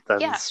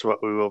 That's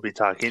what we will be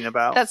talking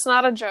about. That's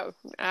not a joke.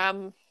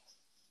 I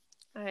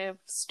have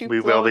stupid.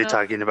 We will be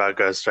talking about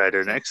Ghost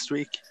Rider next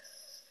week.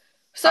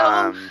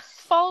 So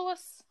follow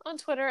us on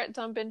Twitter at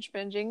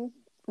DumbBingeBinging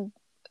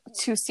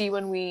to see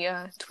when we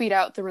tweet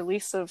out the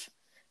release of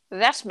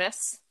that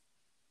mess.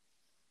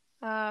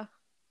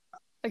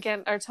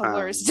 Again, our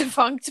Tumblr is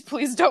defunct.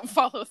 Please don't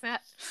follow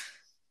that.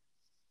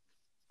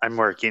 I'm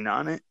working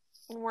on it.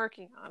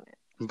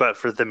 But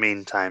for the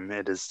meantime,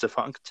 it is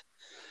defunct.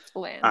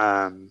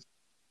 Land.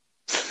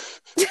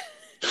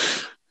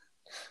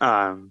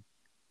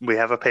 We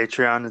have a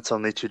Patreon. It's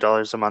only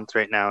 $2 a month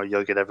right now.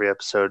 You'll get every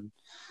episode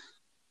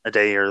a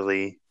day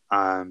early.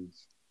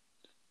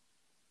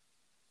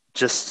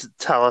 Just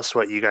tell us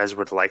what you guys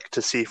would like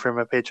to see from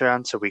a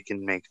Patreon so we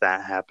can make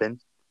that happen.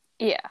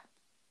 Yeah.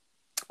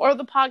 Or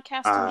the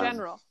podcast in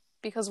general.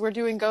 Because we're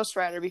doing Ghost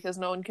Rider because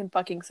no one can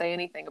fucking say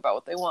anything about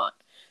what they want.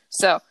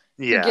 So,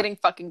 You're getting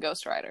fucking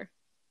Ghost Rider.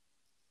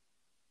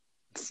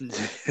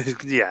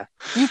 Yeah.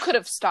 You could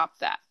have stopped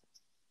that.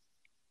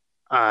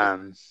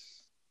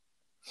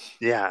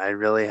 Yeah, I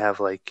really have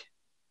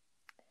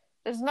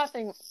there's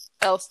nothing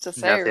else to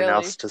say. Nothing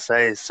else to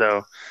say.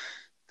 So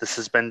this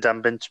has been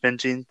Dumb Bench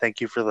Binging.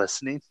 Thank you for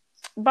listening.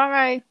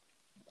 Bye.